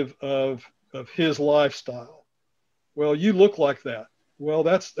indicative of his lifestyle, well, you look like that. Well,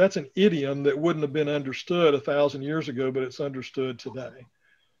 that's an idiom that wouldn't have been understood 1,000 years ago, but it's understood today.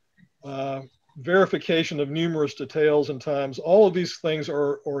 Verification of numerous details and times. All of these things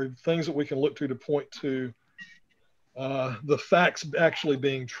are things that we can look to point to the facts actually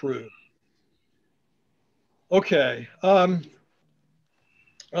being true. Okay.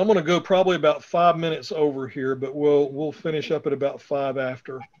 I'm going to go probably about 5 minutes over here, but we'll finish up at about 5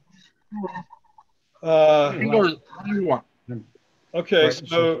 after. Okay,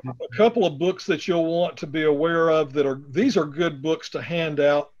 so a couple of books that you'll want to be aware of these are good books to hand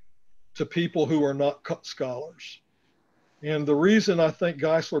out to people who are not scholars. And the reason I think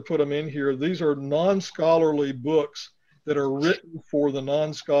Geisler put them in here, these are non-scholarly books that are written for the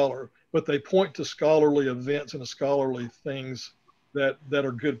non-scholar, but they point to scholarly events and scholarly things that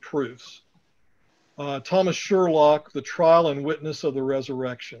are good proofs. Thomas Sherlock, The Trial and Witness of the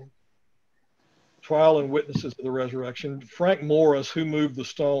Resurrection. Trial and Witnesses of the Resurrection. Frank Morris, Who Moved the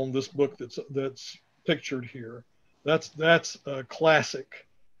Stone, this book that's pictured here. That's a classic.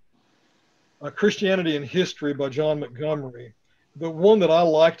 Christianity and History by John Montgomery. The one that I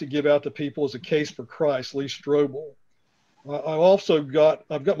like to give out to people is A Case for Christ, Lee Strobel. I've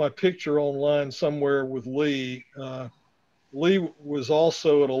got my picture online somewhere with Lee. Lee was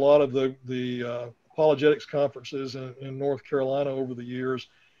also at a lot of the apologetics conferences in North Carolina over the years,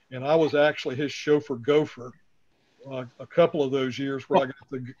 and I was actually his chauffeur gopher a couple of those years where I got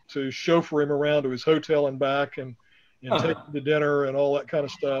to chauffeur him around to his hotel and back and take him to dinner and all that kind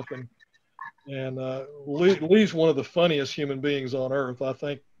of stuff. And Lee's one of the funniest human beings on earth. I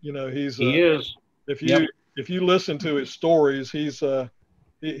think, he is. If you listen to his stories, he's an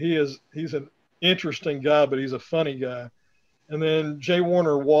interesting guy, but he's a funny guy. And then J.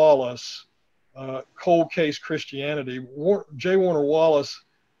 Warner Wallace, Cold Case Christianity. J. Warner Wallace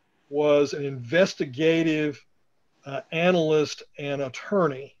was an investigative analyst and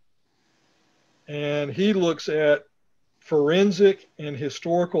attorney, and he looks at forensic and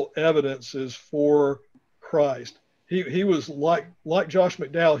historical evidences for Christ. He was like Josh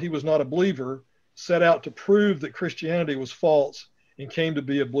McDowell. He was not a believer, set out to prove that Christianity was false, and came to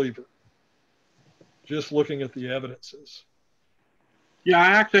be a believer. Just looking at the evidences. Yeah, I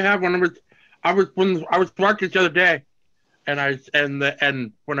actually have one. I was watching the other day, and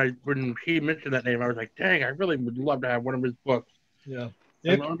when he mentioned that name, I was like, dang, I really would love to have one of his books. Yeah.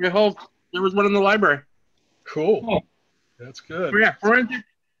 And lo and behold, there was one in the library. Cool. Oh. That's good. Yeah,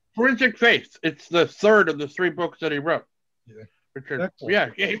 Forensic Faith. It's the third of the 3 books that he wrote. Yeah. Richard.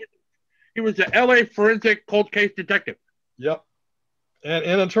 Yeah. He was the L.A. forensic cold case detective. Yep. And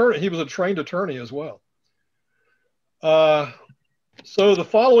an attorney. He was a trained attorney as well. So the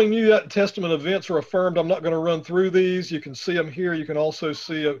following New Testament events are affirmed. I'm not going to run through these. You can see them here. You can also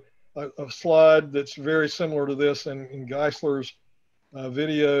see a slide that's very similar to this in Geisler's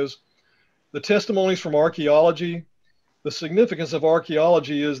videos. The testimonies from archaeology. The significance of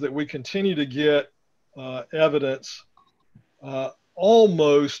archaeology is that we continue to get evidence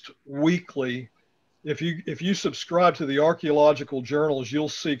almost weekly. If you subscribe to the archaeological journals, you'll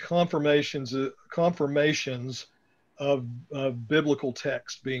see confirmations of biblical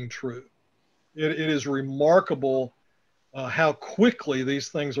text being true. It is remarkable how quickly these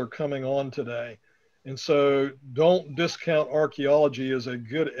things are coming on today. And so don't discount archaeology as a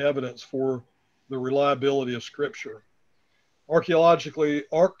good evidence for the reliability of Scripture. Archaeology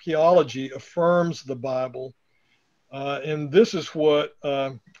affirms the Bible. And this is what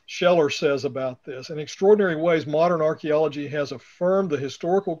Scheller says about this. In extraordinary ways, modern archaeology has affirmed the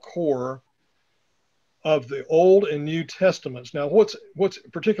historical core of the Old and New Testaments. Now, what's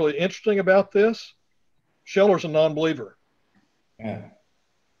particularly interesting about this? Scheller's a non-believer. Yeah.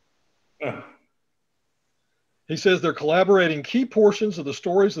 He says they're collaborating key portions of the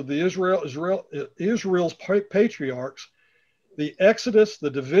stories of the Israel's patriarchs, the Exodus, the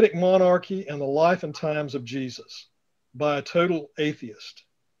Davidic monarchy, and the life and times of Jesus. by a total atheist.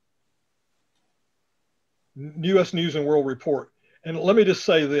 U.S. News and World Report. And let me just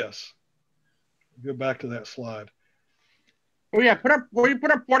say this. Go back to that slide. Oh yeah, will you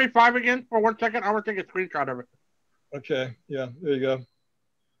put up 45 again for 1 second? I want to take a screenshot of it. Okay, yeah, there you go.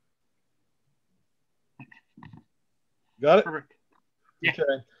 Got it? Perfect. Yeah.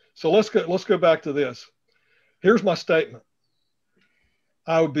 Okay. So let's go back to this. Here's my statement.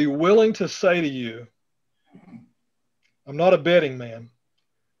 I would be willing to say to you, I'm not a betting man,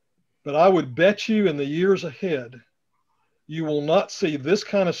 but I would bet you in the years ahead, you will not see this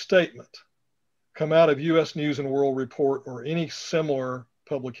kind of statement come out of U.S. News and World Report or any similar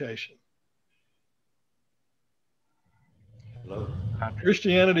publication. Hello?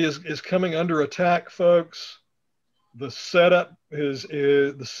 Christianity is coming under attack, folks. The setup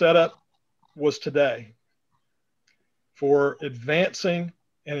was today for advancing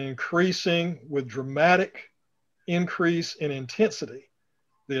and increasing with dramatic increase in intensity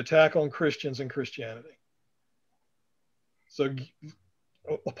the attack on Christians and Christianity. So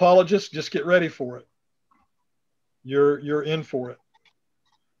apologists, just get ready for it. You're in for it.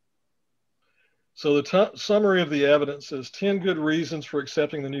 So the summary of the evidence is 10 good reasons for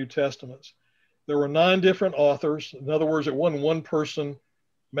accepting the New Testaments. There were 9 different authors. In other words, it wasn't one person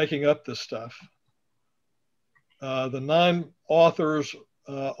making up this stuff. The 9 authors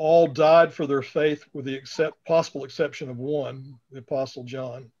all died for their faith with the possible exception of one, the Apostle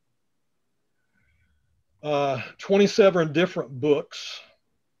John. 27 different books.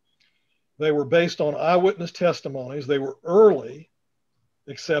 They were based on eyewitness testimonies. They were early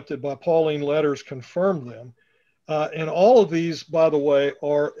accepted by Pauline letters, confirmed them. And all of these, by the way,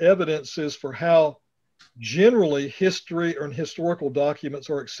 are evidences for how generally history or historical documents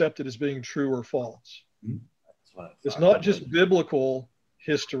are accepted as being true or false. It's not just biblical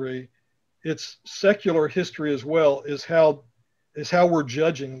history, it's secular history as well, is how we're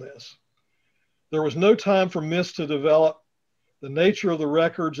judging this. There was no time for myths to develop. The nature of the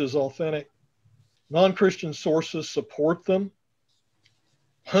records is authentic. Non-Christian sources support them.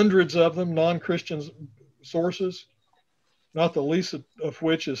 Hundreds of them, non-Christian sources, not the least of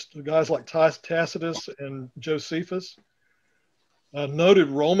which is guys like Tacitus and Josephus. Noted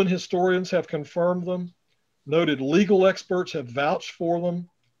Roman historians have confirmed them. Noted legal experts have vouched for them.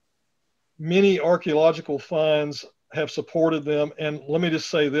 Many archaeological finds have supported them. And let me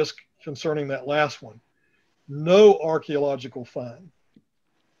just say this concerning that last one. No archaeological find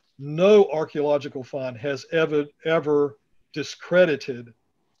has ever discredited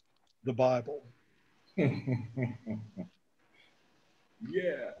the Bible. Yeah.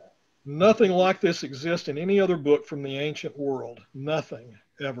 Nothing like this exists in any other book from the ancient world. Nothing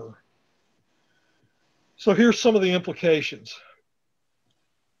ever. So here's some of the implications.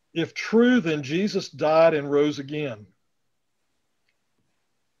 If true, then Jesus died and rose again.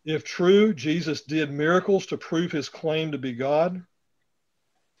 If true, Jesus did miracles to prove his claim to be God.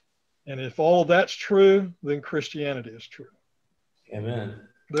 And if all of that's true, then Christianity is true. Amen.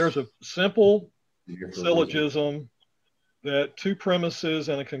 There's a simple syllogism that 2 premises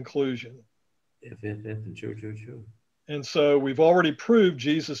and a conclusion. If, and true. And so we've already proved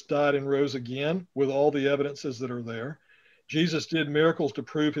Jesus died and rose again with all the evidences that are there. Jesus did miracles to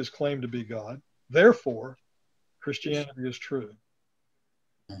prove his claim to be God. Therefore, Christianity is true.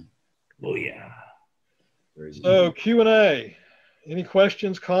 Oh, yeah. So Q&A. Any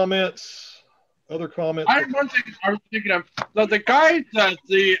questions, comments, other comments? I had one thing I was thinking of. The guy that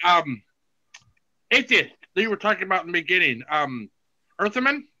the atheist that you were talking about in the beginning,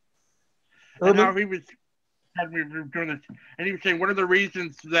 Earthman, and how he was doing this, and he was saying one of the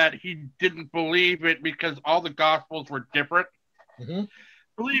reasons that he didn't believe it because all the gospels were different. Mm-hmm.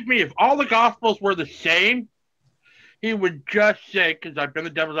 Believe me, if all the gospels were the same, he would just say, because I've been the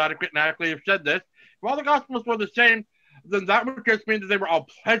devil's advocate and actually have said this, if all the gospels were the same, then that would just mean that they were all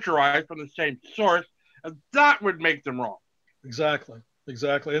plagiarized from the same source, and that would make them wrong. Exactly.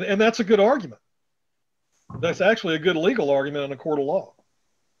 And that's a good argument. That's actually a good legal argument in a court of law.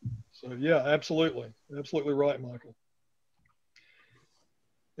 So yeah, absolutely. Absolutely right, Michael.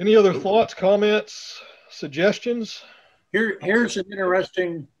 Any other thoughts, comments, suggestions? Here's an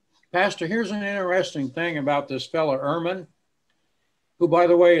interesting, Pastor, here's an interesting thing about this fellow Ehrman, who, by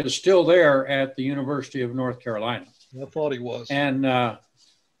the way, is still there at the University of North Carolina. I thought he was. And,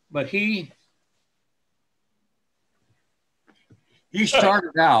 but he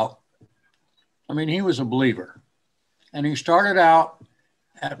started out, I mean, he was a believer. And he started out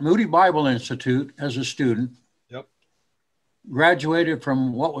at Moody Bible Institute as a student. Yep. Graduated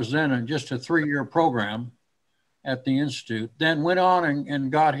from what was then just a 3-year program at the Institute, then went on and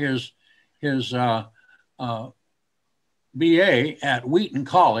got his BA at Wheaton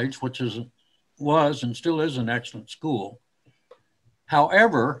College, which was and still is an excellent school.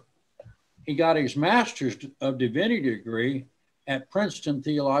 However, he got his Master's of Divinity degree at Princeton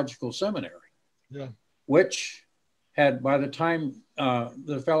Theological Seminary, Yeah. which had, by the time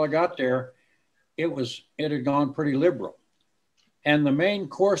the fellow got there, it had gone pretty liberal. And the main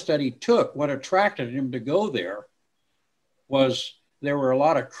course that he took, what attracted him to go there was there were a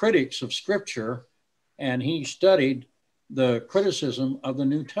lot of critics of Scripture, and he studied the criticism of the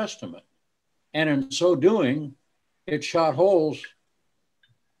New Testament. And in so doing, it shot holes,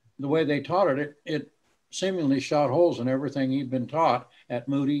 the way they taught it, it seemingly shot holes in everything he'd been taught at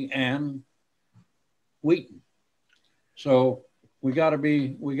Moody and Wheaton. So we got to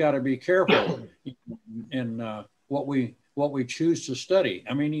be careful in what we choose to study.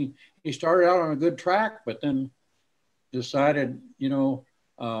 I mean, he started out on a good track, but then decided,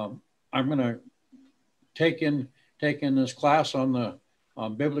 I'm going to take in this class on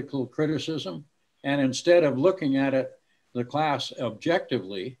biblical criticism, and instead of looking at it, the class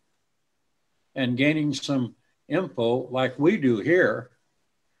objectively, and gaining some info like we do here,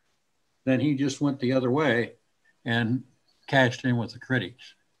 then he just went the other way and cashed in with the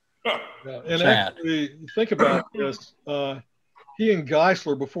critics. Yeah. And Sad. actually, think about this. He and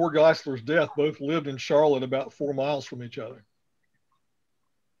Geisler, before Geisler's death, both lived in Charlotte about 4 miles from each other.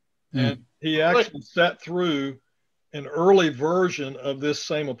 And he actually sat through an early version of this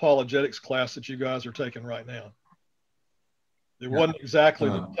same apologetics class that you guys are taking right now. It wasn't exactly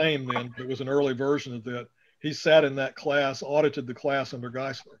the same then, but it was an early version of that. He sat in that class, audited the class under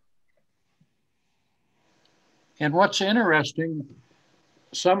Geisler. And what's interesting,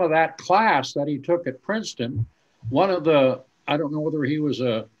 some of that class that he took at Princeton, I don't know whether he was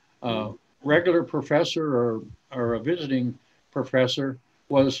a regular professor or a visiting professor,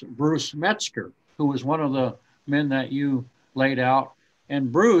 was Bruce Metzger, who was one of the men that you laid out.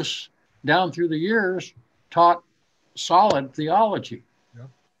 And Bruce, down through the years, taught solid theology. Yeah.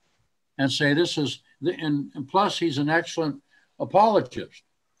 And say and plus he's an excellent apologist.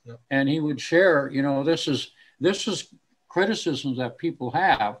 Yeah. And he would share, this is criticisms that people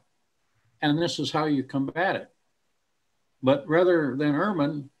have, and this is how you combat it. But rather than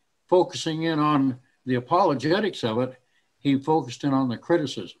Ehrman focusing in on the apologetics of it, he focused in on the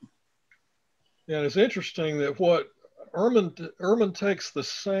criticism. Yeah, it's interesting that what Ehrman takes the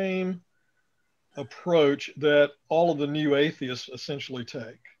same approach that all of the new atheists essentially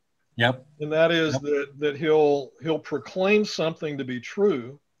take. Yep. And that is that he'll proclaim something to be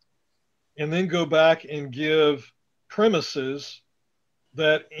true, and then go back and give premises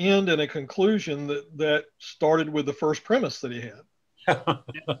that end in a conclusion that started with the first premise that he had.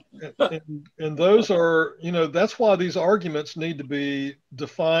 and those are, that's why these arguments need to be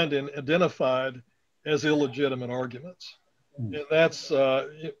defined and identified as illegitimate arguments. And that's,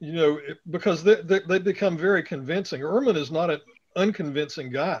 because they become very convincing. Ehrman is not an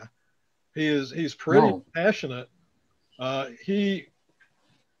unconvincing guy. He's pretty passionate.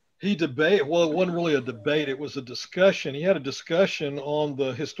 He debated, well, it wasn't really a debate, it was a discussion. He had a discussion on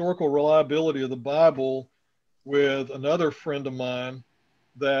the historical reliability of the Bible with another friend of mine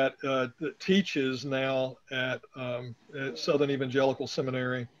that teaches now at Southern Evangelical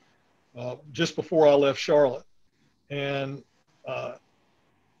Seminary just before I left Charlotte. And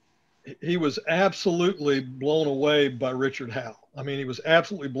he was absolutely blown away by Richard Howe. I mean, he was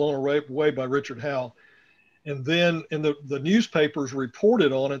absolutely blown away by Richard Howe. And then the newspapers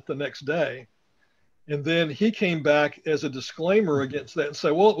reported on it the next day. And then he came back as a disclaimer against that and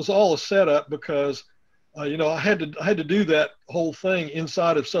said, well, it was all a setup because, I had to do that whole thing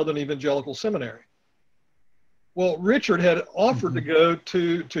inside of Southern Evangelical Seminary. Well, Richard had offered to go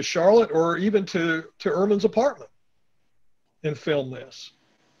to Charlotte or even to Ehrman's apartment and film this.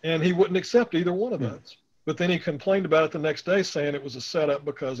 And he wouldn't accept either one of those. But then he complained about it the next day, saying it was a setup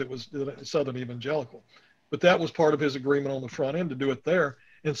because it was Southern Evangelical. But that was part of his agreement on the front end to do it there.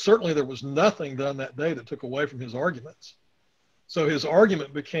 And certainly there was nothing done that day that took away from his arguments. So his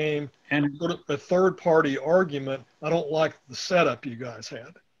argument became sort of a third-party argument. I don't like the setup you guys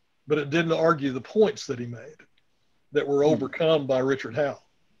had, but it didn't argue the points that he made that were overcome by Richard Howe.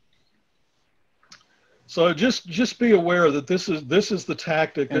 So just be aware that this is the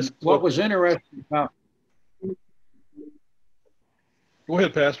tactic. And what was interesting about... Go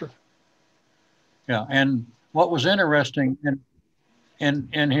ahead, Pastor. Yeah, and what was interesting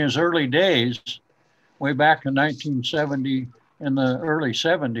in his early days, way back in 1970, in the early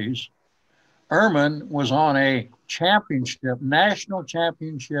 70s, Ehrman was on a national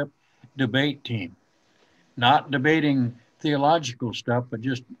championship debate team, not debating theological stuff, but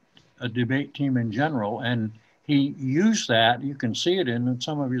just a debate team in general. And he used that. You can see it in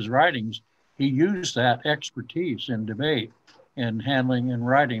some of his writings. He used that expertise in debate and handling and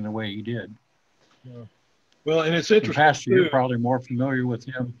writing the way he did. Yeah. Well, and it's And interesting. Pastor, you're probably more familiar with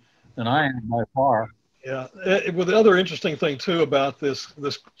him than I am by far. Yeah. Well, the other interesting thing too about this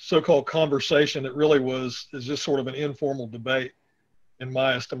so-called conversation, it really is just sort of an informal debate, in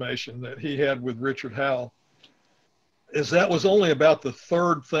my estimation, that he had with Richard Howell, is that was only about the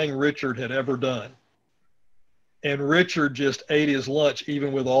third thing Richard had ever done. And Richard just ate his lunch,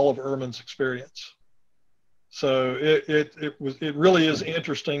 even with all of Ehrman's experience. So it really is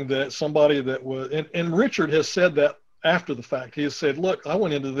interesting that somebody that was, and Richard has said that after the fact. He has said, look, I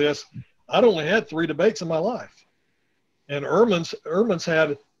went into this, I'd only had 3 debates in my life. And Ehrman's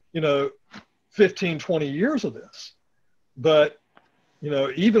had, 15, 20 years of this. But,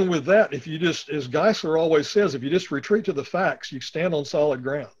 even with that, if you just, as Geisler always says, if you just retreat to the facts, you stand on solid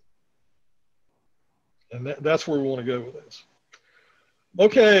ground. And that's where we want to go with this.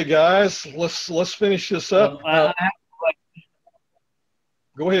 Okay, guys, let's finish this up.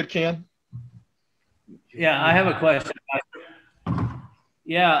 Go ahead, Ken. Yeah, I have a question.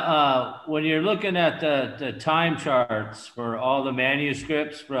 Yeah, when you're looking at the time charts for all the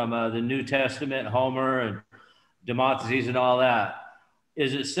manuscripts from the New Testament, Homer and Demosthenes and all that,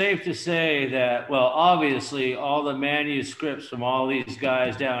 is it safe to say that, well, obviously all the manuscripts from all these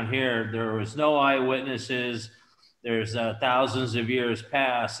guys down here, there was no eyewitnesses, there's thousands of years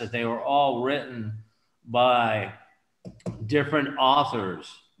past, that they were all written by different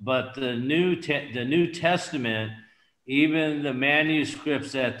authors, but the New Testament, even the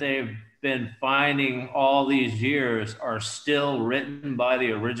manuscripts that they've been finding all these years, are still written by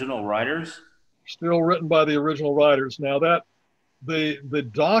the original writers? Still written by the original writers. Now that the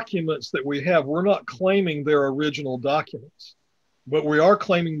documents that we have, we're not claiming they're original documents, but we are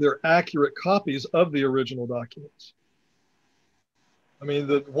claiming they're accurate copies of the original documents. I mean,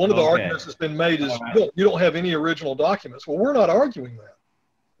 one of the arguments that's been made is you don't have any original documents. Well, we're not arguing that.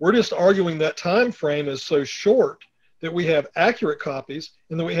 We're just arguing that time frame is so short that we have accurate copies,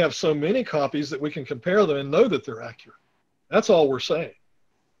 and that we have so many copies that we can compare them and know that they're accurate. That's all we're saying.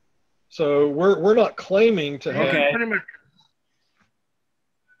 So we're not claiming to have. Pretty much.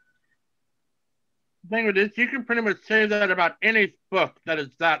 The thing with this, you can pretty much say that about any book that is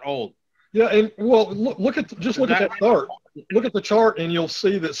that old. Yeah, and well, look at that chart. Look at the chart, and you'll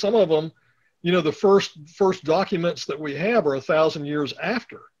see that some of them, the first documents that we have are 1,000 years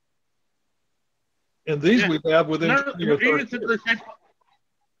after, and these we have within 20 or 30 years.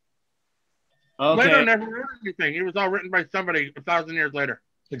 Plato never wrote anything. It was all written by somebody 1,000 years later.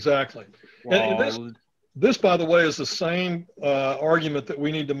 Exactly. And this, by the way, is the same argument that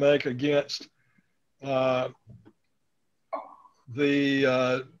we need to make against the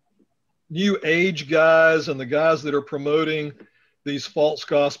New Age guys and the guys that are promoting these false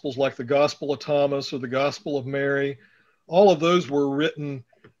gospels like the Gospel of Thomas or the Gospel of Mary. All of those were written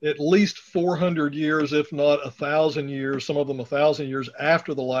at least 400 years, if not 1,000 years, some of them 1,000 years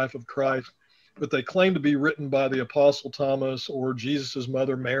after the life of Christ. But they claim to be written by the Apostle Thomas or Jesus's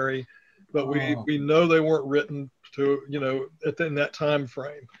mother Mary. But we know they weren't written to, in that time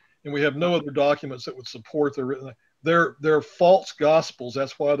frame. And we have no other documents that would support their written. They're false gospels.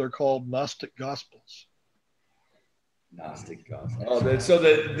 That's why they're called Gnostic gospels. Gnostic gospels. Oh, so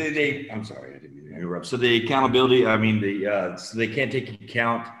I'm sorry, I didn't mean to interrupt. So the accountability, so they can't take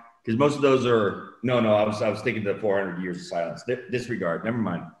account, because most of those are no. I was thinking the 400 years of silence. Disregard. Never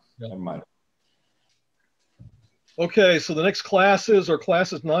mind. Yeah. Never mind. Okay, so the next classes are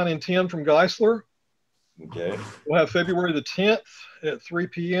classes 9 and 10 from Geisler. Okay. We'll have February the 10th at 3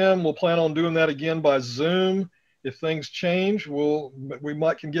 p.m. We'll plan on doing that again by Zoom. If things change, we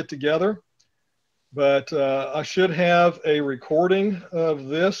might can get together. But I should have a recording of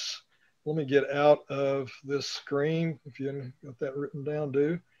this. Let me get out of this screen. If you got that written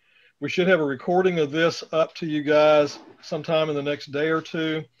down, we should have a recording of this up to you guys sometime in the next day or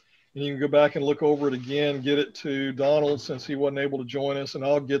two. And you can go back and look over it again, get it to Donald since he wasn't able to join us. And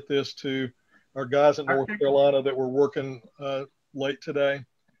I'll get this to our guys in North Carolina that were working late today.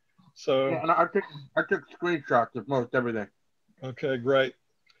 So yeah, and I took screenshots of most everything. Okay, great.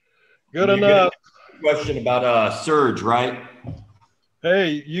 Good enough. Question about Surge, right?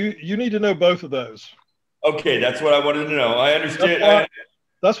 Hey, you need to know both of those. Okay, that's what I wanted to know. I understand.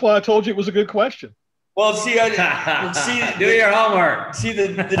 That's why I told you it was a good question. Well, see, do your homework. See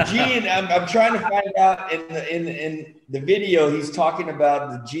the G, and I'm trying to find out in the video. He's talking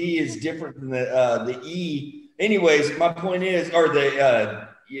about the G is different than the E. Anyways, my point is, or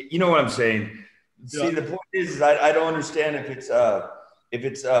you know what I'm saying. See, the point is I don't understand if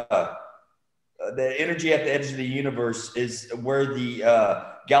it's the energy at the edge of the universe is where the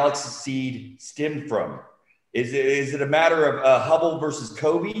galaxy seed stemmed from. Is it a matter of Hubble versus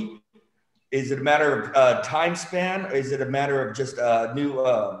Kobe? Is it a matter of time span? Or is it a matter of just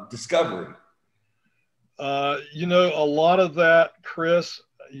new discovery? You know, a lot of that, Chris,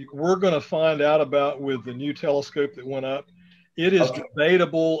 we're going to find out about with the new telescope that went up. It is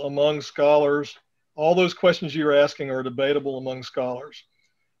debatable among scholars. All those questions you're asking are debatable among scholars.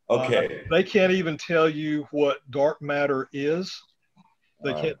 Okay. They can't even tell you what dark matter is.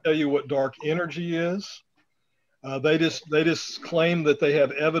 They can't tell you what dark energy is. They just claim that they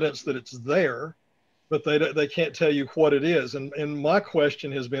have evidence that it's there, but they can't tell you what it is. And my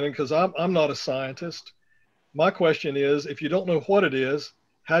question has been, because I'm not a scientist, my question is, if you don't know what it is,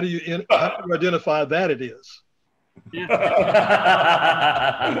 how do you identify that it is?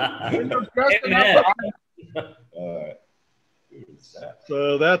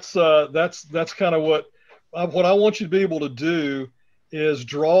 So that's kind of what I want you to be able to do is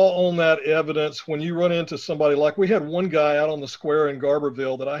draw on that evidence when you run into somebody. Like we had one guy out on the square in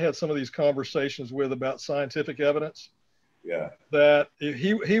Garberville that I had some of these conversations with about scientific evidence. Yeah. That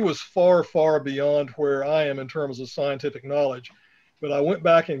he was far, far beyond where I am in terms of scientific knowledge. But I went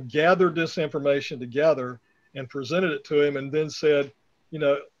back and gathered this information together and presented it to him and then said, you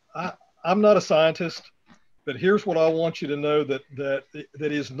know, I'm not a scientist, but here's what I want you to know that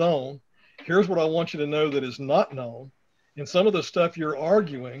is known. Here's what I want you to know that is not known. And some of the stuff you're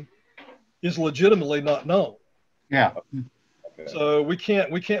arguing is legitimately not known. Yeah. So we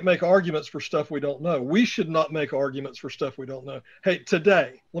can't make arguments for stuff we don't know. We should not make arguments for stuff we don't know. Hey,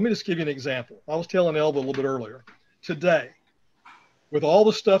 today, let me just give you an example. I was telling Elva a little bit earlier. Today, with all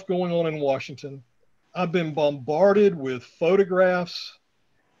the stuff going on in Washington, I've been bombarded with photographs,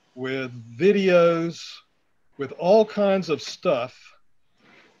 with videos, with all kinds of stuff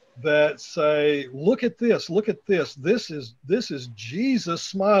that say, look at this, look at this. This is Jesus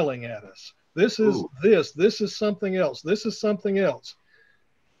smiling at us. This is this is something else. This is something else.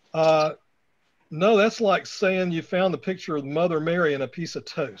 No, that's like saying you found the picture of Mother Mary in a piece of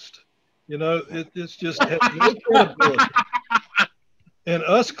toast. You know, it's just has no credibility. And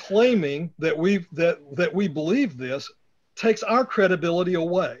us claiming that we believe this takes our credibility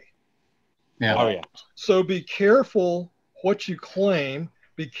away. Yeah. Oh yeah. So be careful what you claim.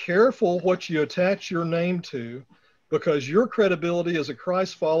 Be careful what you attach your name to, because your credibility as a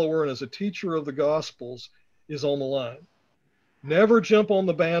Christ follower and as a teacher of the Gospels is on the line. Never jump on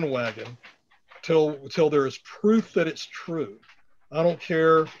the bandwagon till there is proof that it's true. I don't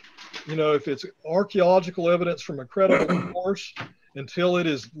care, you know, if it's archaeological evidence from a credible source, until it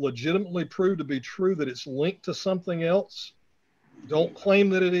is legitimately proved to be true that it's linked to something else, don't claim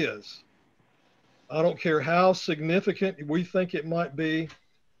that it is. I don't care how significant we think it might be.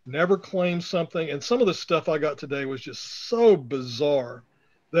 Never claim something. And some of the stuff I got today was just so bizarre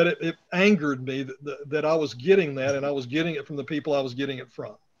that it angered me that I was getting that, and I was getting it from the people I was getting it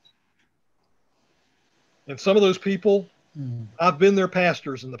from. And some of those people, I've been their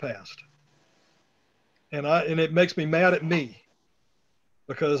pastors in the past. And it makes me mad at me,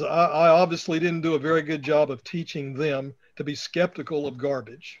 because I obviously didn't do a very good job of teaching them to be skeptical of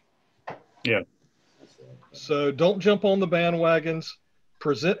garbage. Yeah. So don't jump on the bandwagons.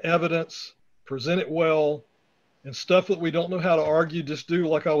 Present evidence, present it well, and stuff that we don't know how to argue, just do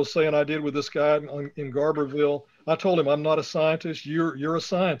like I was saying I did with this guy in Garberville. I told him, I'm not a scientist. You're a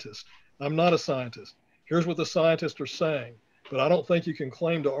scientist. I'm not a scientist. Here's what the scientists are saying. But I don't think you can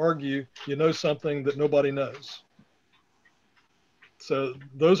claim to argue you know something that nobody knows. So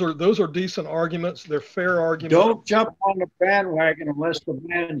those are decent arguments. They're fair arguments. Don't jump on the bandwagon unless the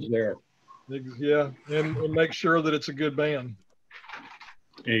band's there. Yeah, and make sure that it's a good band.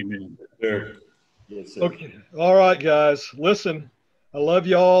 Amen. Sure. Yes, sir. Okay. All right, guys. Listen, I love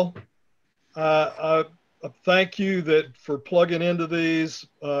y'all. I thank you for plugging into these.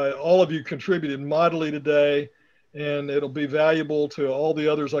 All of you contributed mightily today, and it'll be valuable to all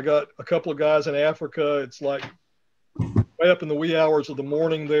the others. I got a couple of guys in Africa. It's like way up in the wee hours of the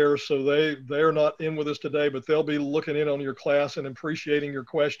morning there, so they're not in with us today, but they'll be looking in on your class and appreciating your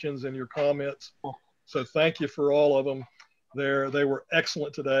questions and your comments. So thank you for all of them. They were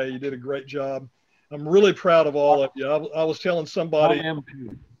excellent today. You did a great job. I'm really proud of all of you. I was telling somebody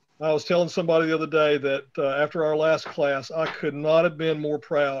the other day that after our last class, I could not have been more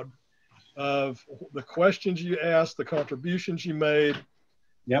proud of the questions you asked, the contributions you made.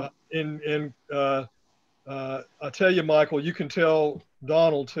 Yep. I tell you, Michael, you can tell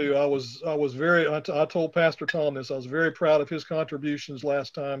Donald too. I told Pastor Tom this. I was very proud of his contributions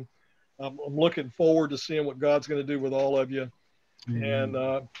last time. I'm looking forward to seeing what God's going to do with all of you. And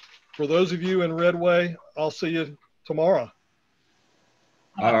for those of you in Redway, I'll see you tomorrow.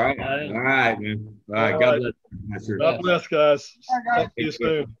 All right. All right, man. All right. God bless. Master. God bless, guys. All right, Talk to you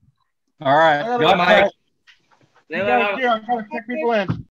soon. All right. God bless. You guys do. I'm going to check people in.